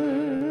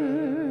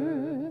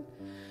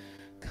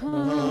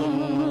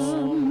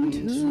 Come to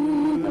the Lord.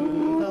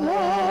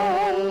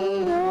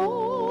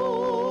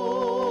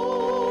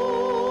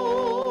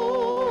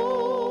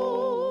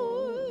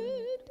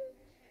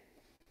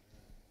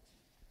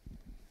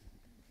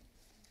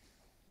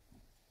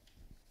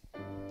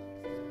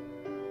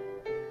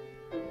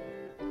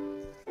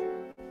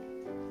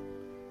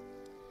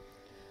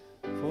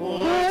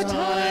 For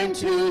time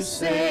to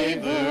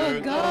savor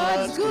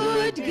God's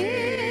good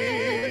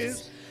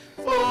gifts,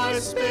 for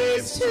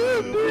space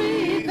to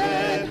breathe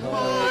and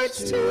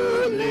hearts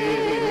to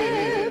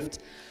lift,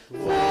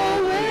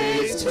 for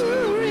ways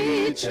to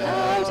reach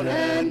out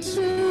and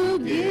to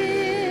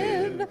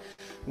give,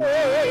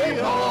 we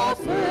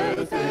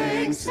offer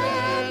thanks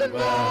and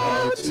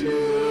vow to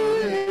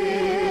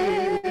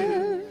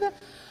live.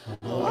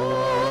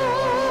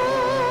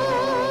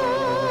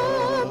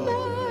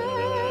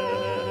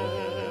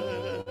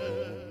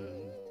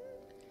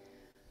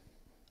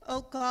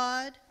 O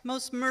God,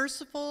 most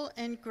merciful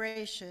and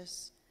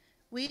gracious,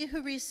 we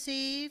who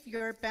receive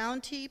your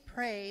bounty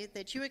pray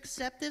that you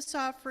accept this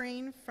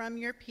offering from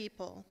your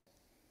people.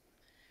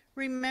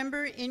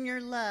 Remember in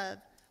your love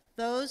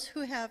those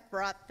who have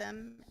brought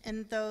them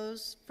and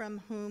those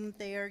from whom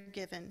they are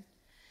given.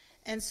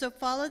 And so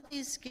follow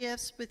these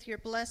gifts with your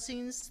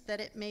blessings, that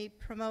it may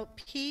promote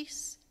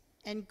peace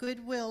and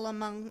goodwill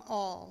among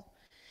all.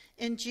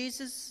 In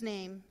Jesus'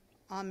 name,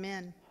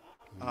 amen.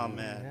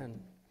 Amen.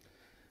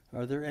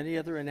 Are there any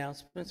other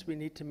announcements we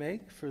need to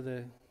make for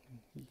the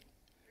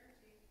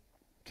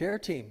care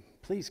team?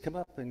 Please come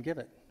up and give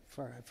it.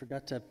 I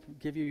forgot to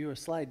give you a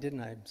slide,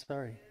 didn't I? I'm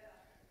sorry.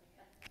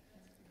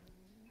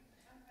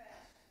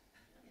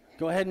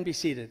 Go ahead and be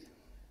seated.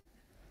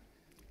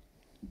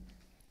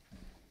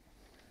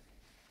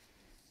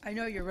 I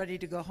know you're ready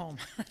to go home.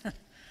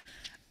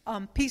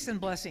 Peace and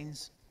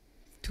blessings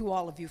to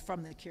all of you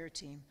from the care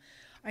team.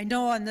 I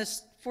know on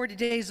this 40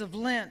 days of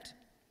Lent,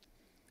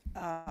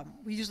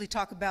 we usually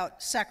talk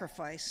about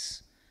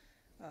sacrifice,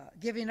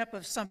 giving up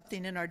of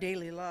something in our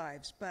daily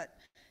lives, but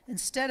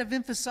instead of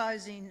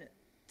emphasizing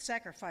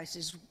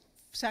sacrifices,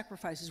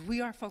 we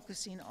are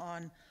focusing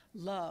on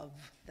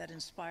love that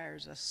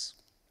inspires us.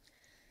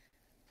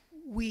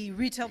 We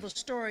retell the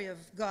story of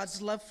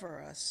God's love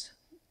for us.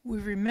 We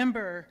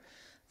remember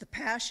the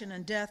passion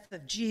and death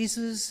of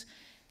Jesus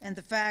and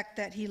the fact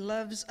that he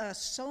loves us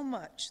so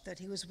much that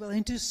he was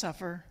willing to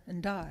suffer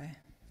and die.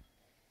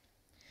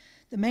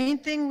 The main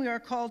thing we are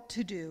called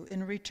to do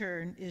in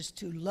return is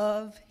to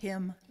love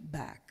him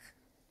back.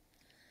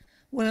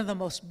 One of the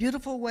most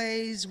beautiful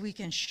ways we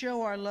can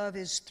show our love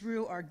is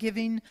through our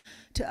giving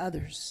to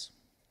others.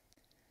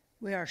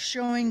 We are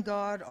showing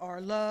God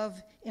our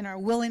love in our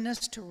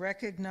willingness to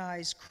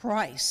recognize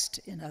Christ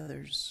in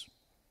others.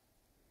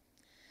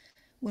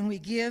 When we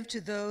give to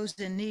those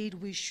in need,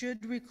 we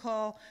should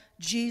recall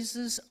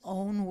Jesus'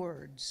 own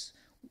words.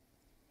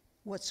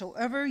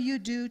 Whatsoever you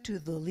do to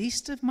the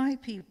least of my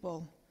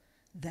people,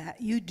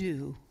 that you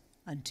do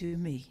unto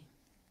me.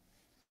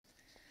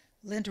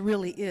 Lent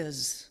really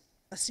is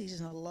a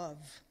season of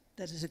love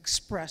that is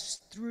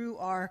expressed through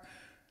our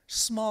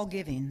small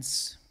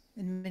givings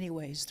in many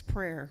ways, the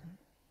prayer,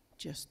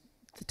 just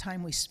the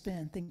time we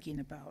spend thinking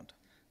about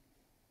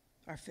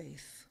our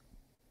faith.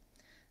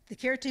 The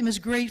care team is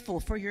grateful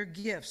for your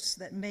gifts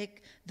that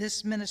make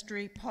this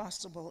ministry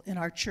possible in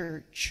our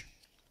church.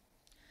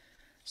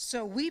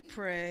 So we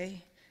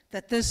pray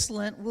that this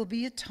Lent will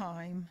be a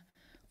time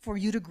for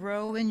you to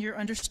grow in your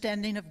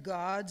understanding of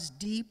God's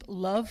deep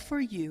love for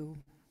you,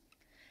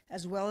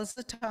 as well as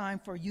the time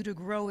for you to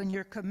grow in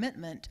your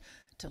commitment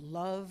to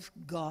love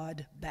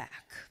God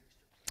back.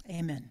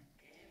 Amen.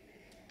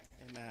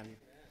 Amen.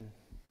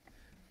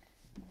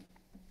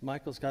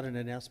 Michael's got an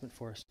announcement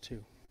for us,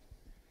 too.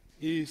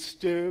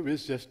 Easter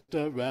is just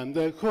around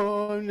the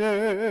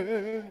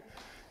corner.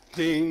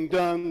 Ding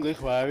dong, the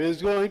choir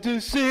is going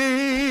to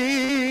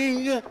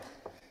sing.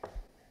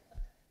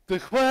 The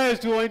choir is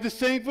going to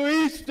sing for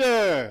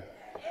Easter.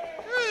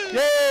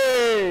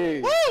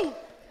 Yay! Woo!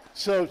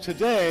 So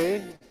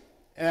today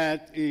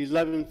at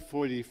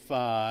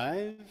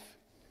 11:45,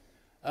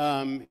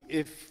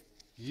 if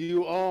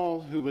you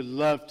all who would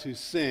love to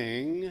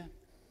sing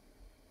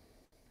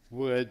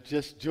would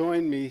just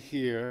join me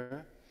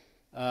here,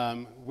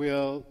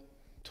 we'll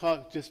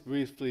talk just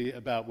briefly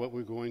about what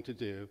we're going to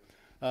do,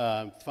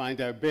 find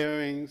our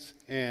bearings,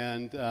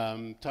 and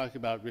talk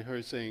about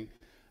rehearsing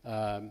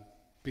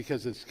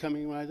because it's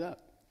coming right up.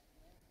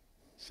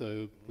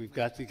 So we've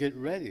got to get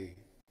ready.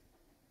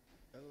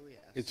 Oh, yes.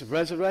 It's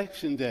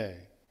Resurrection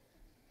Day.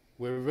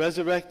 We're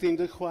resurrecting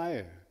the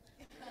choir.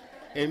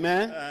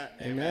 Amen?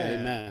 Amen.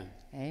 Amen.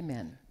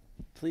 Amen.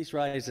 Please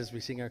rise as we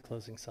sing our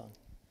closing song.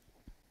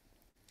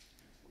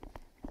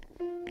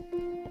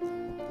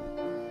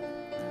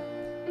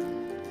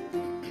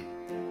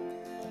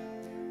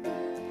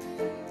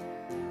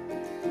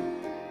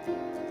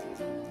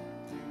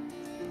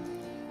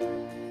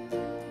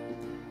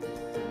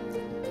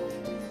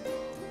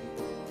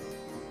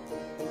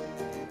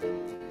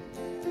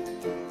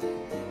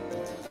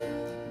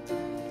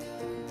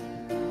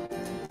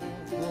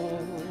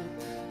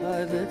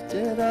 I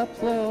lifted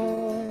up,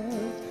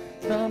 Lord,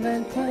 come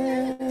and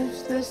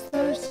quench this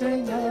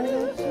thirsting heart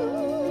of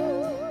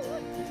yours.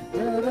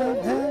 Bread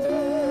of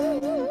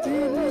heaven,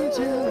 feed me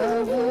till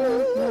I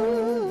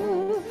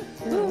want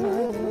no more. Fill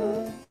my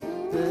cup,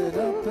 fill it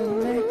up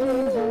and make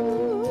me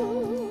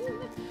whole.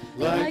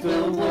 Like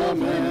the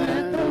woman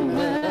at the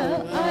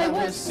well, I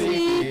was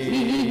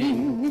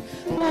seeking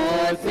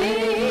for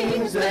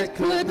things that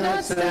could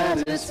not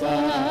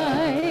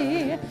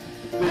satisfy.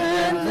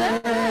 And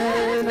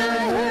then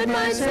I heard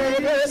my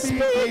Savior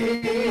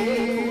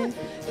speak,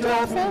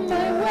 draw from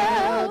my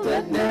well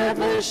that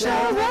never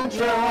shall run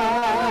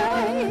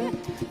dry.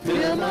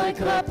 Fill my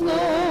cup,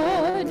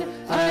 Lord,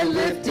 I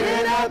lift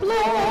it up,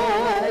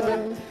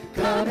 Lord.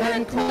 Come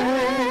and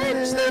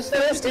quench the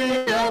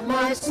thirsting of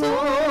my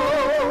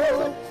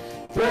soul.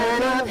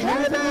 Bread of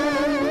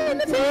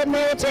heaven, feed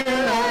me till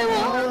I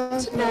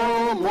want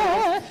no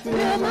more.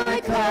 Fill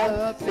my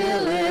cup,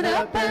 fill it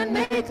up and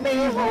make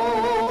me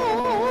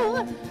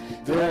whole.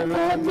 There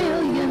are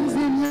millions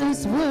in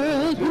this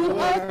world who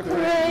are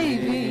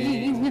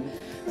craving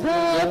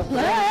the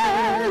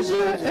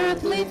pleasure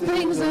earthly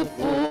things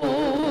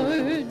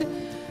afford,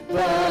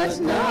 but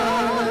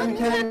none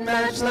can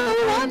match the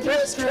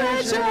wondrous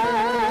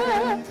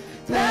treasure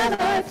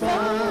that I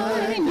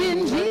find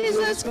in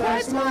Jesus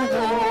Christ my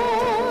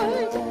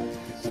Lord.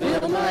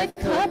 Fill my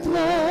cup,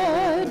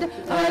 Lord,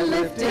 I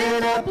lift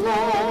it up,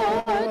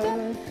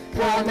 Lord.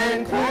 Come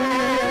and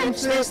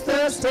quench this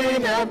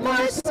thirsting of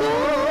my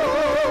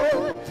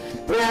soul.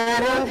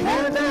 Bread of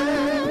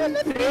heaven,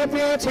 feed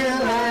me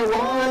till I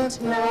want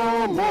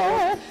no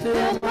more.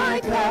 Fill my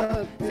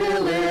cup,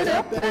 fill it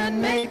up and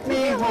make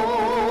me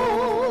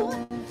whole.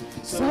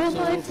 So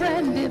my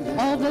friend, if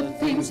all the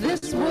things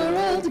this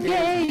world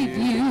gave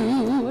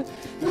you,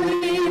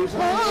 leave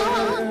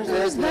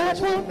wonders that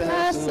won't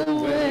pass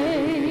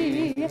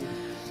away,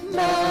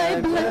 my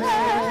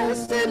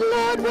blessed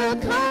Lord will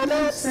come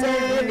and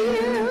save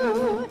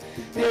you,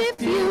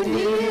 if you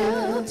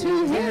kneel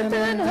to him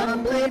and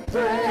humbly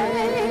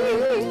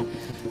pray.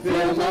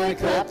 Fill my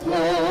cup,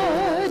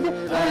 Lord,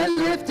 I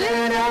lift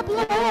it up,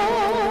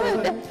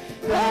 Lord.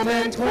 Come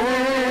and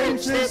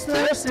quench this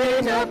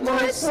thirsting of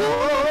my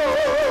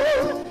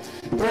soul.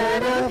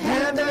 Bread of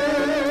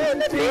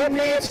heaven, feed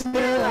me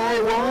till I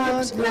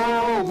want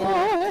no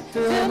more.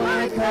 Fill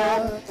my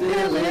cup,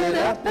 fill it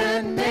up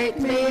and make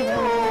me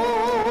whole.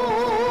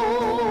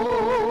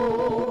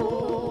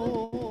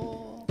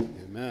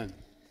 Amen.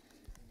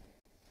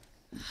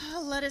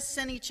 Let us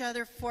send each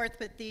other forth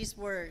with these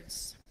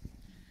words.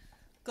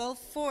 Go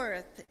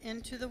forth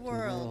into the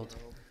world,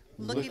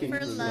 looking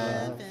for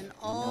love in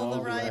all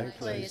the right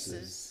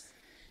places.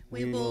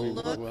 We will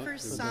look for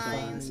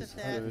signs of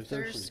that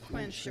thirst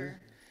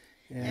quencher,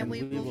 and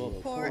we will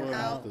pour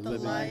out the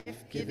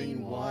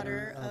life-giving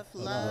water of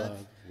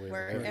love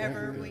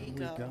wherever we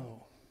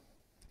go.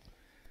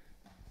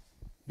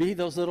 Be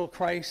those little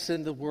Christs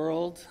in the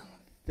world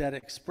that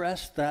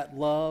express that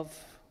love,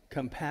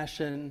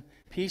 compassion,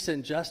 peace,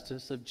 and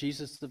justice of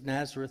Jesus of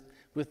Nazareth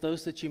with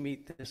those that you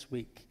meet this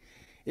week.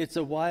 It's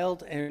a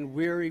wild and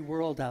weary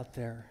world out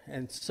there,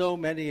 and so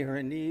many are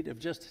in need of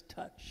just a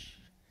touch.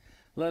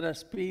 Let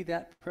us be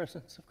that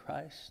presence of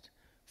Christ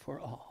for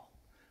all.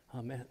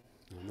 Amen.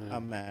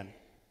 Amen.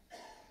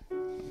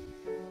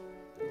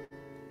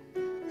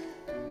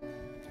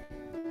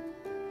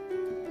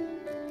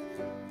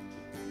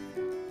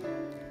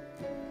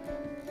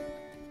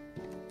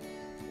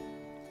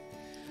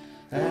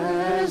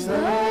 As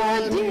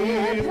the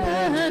deer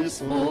pants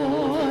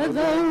for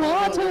the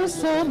water,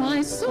 so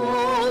my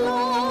soul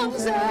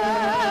longs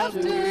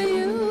after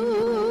you.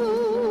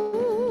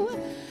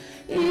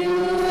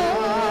 You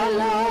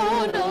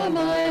alone are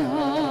my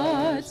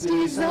heart's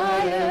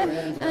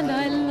desire, and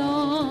I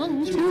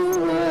long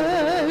to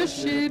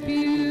worship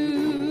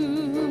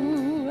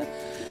you.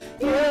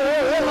 You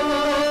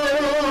alone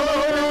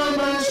are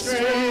my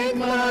strength,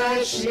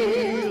 my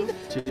shield.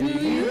 To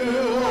you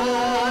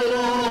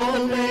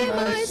alone may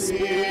my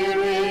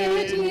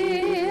spirit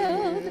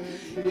yield.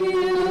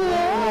 You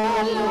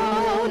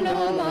alone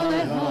are my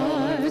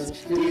heart's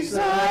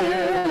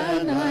desire,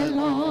 and I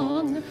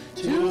long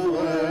to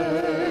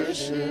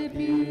worship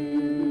you.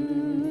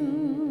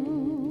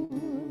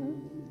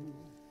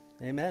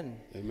 Amen.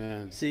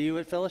 Amen. See you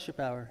at fellowship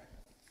hour.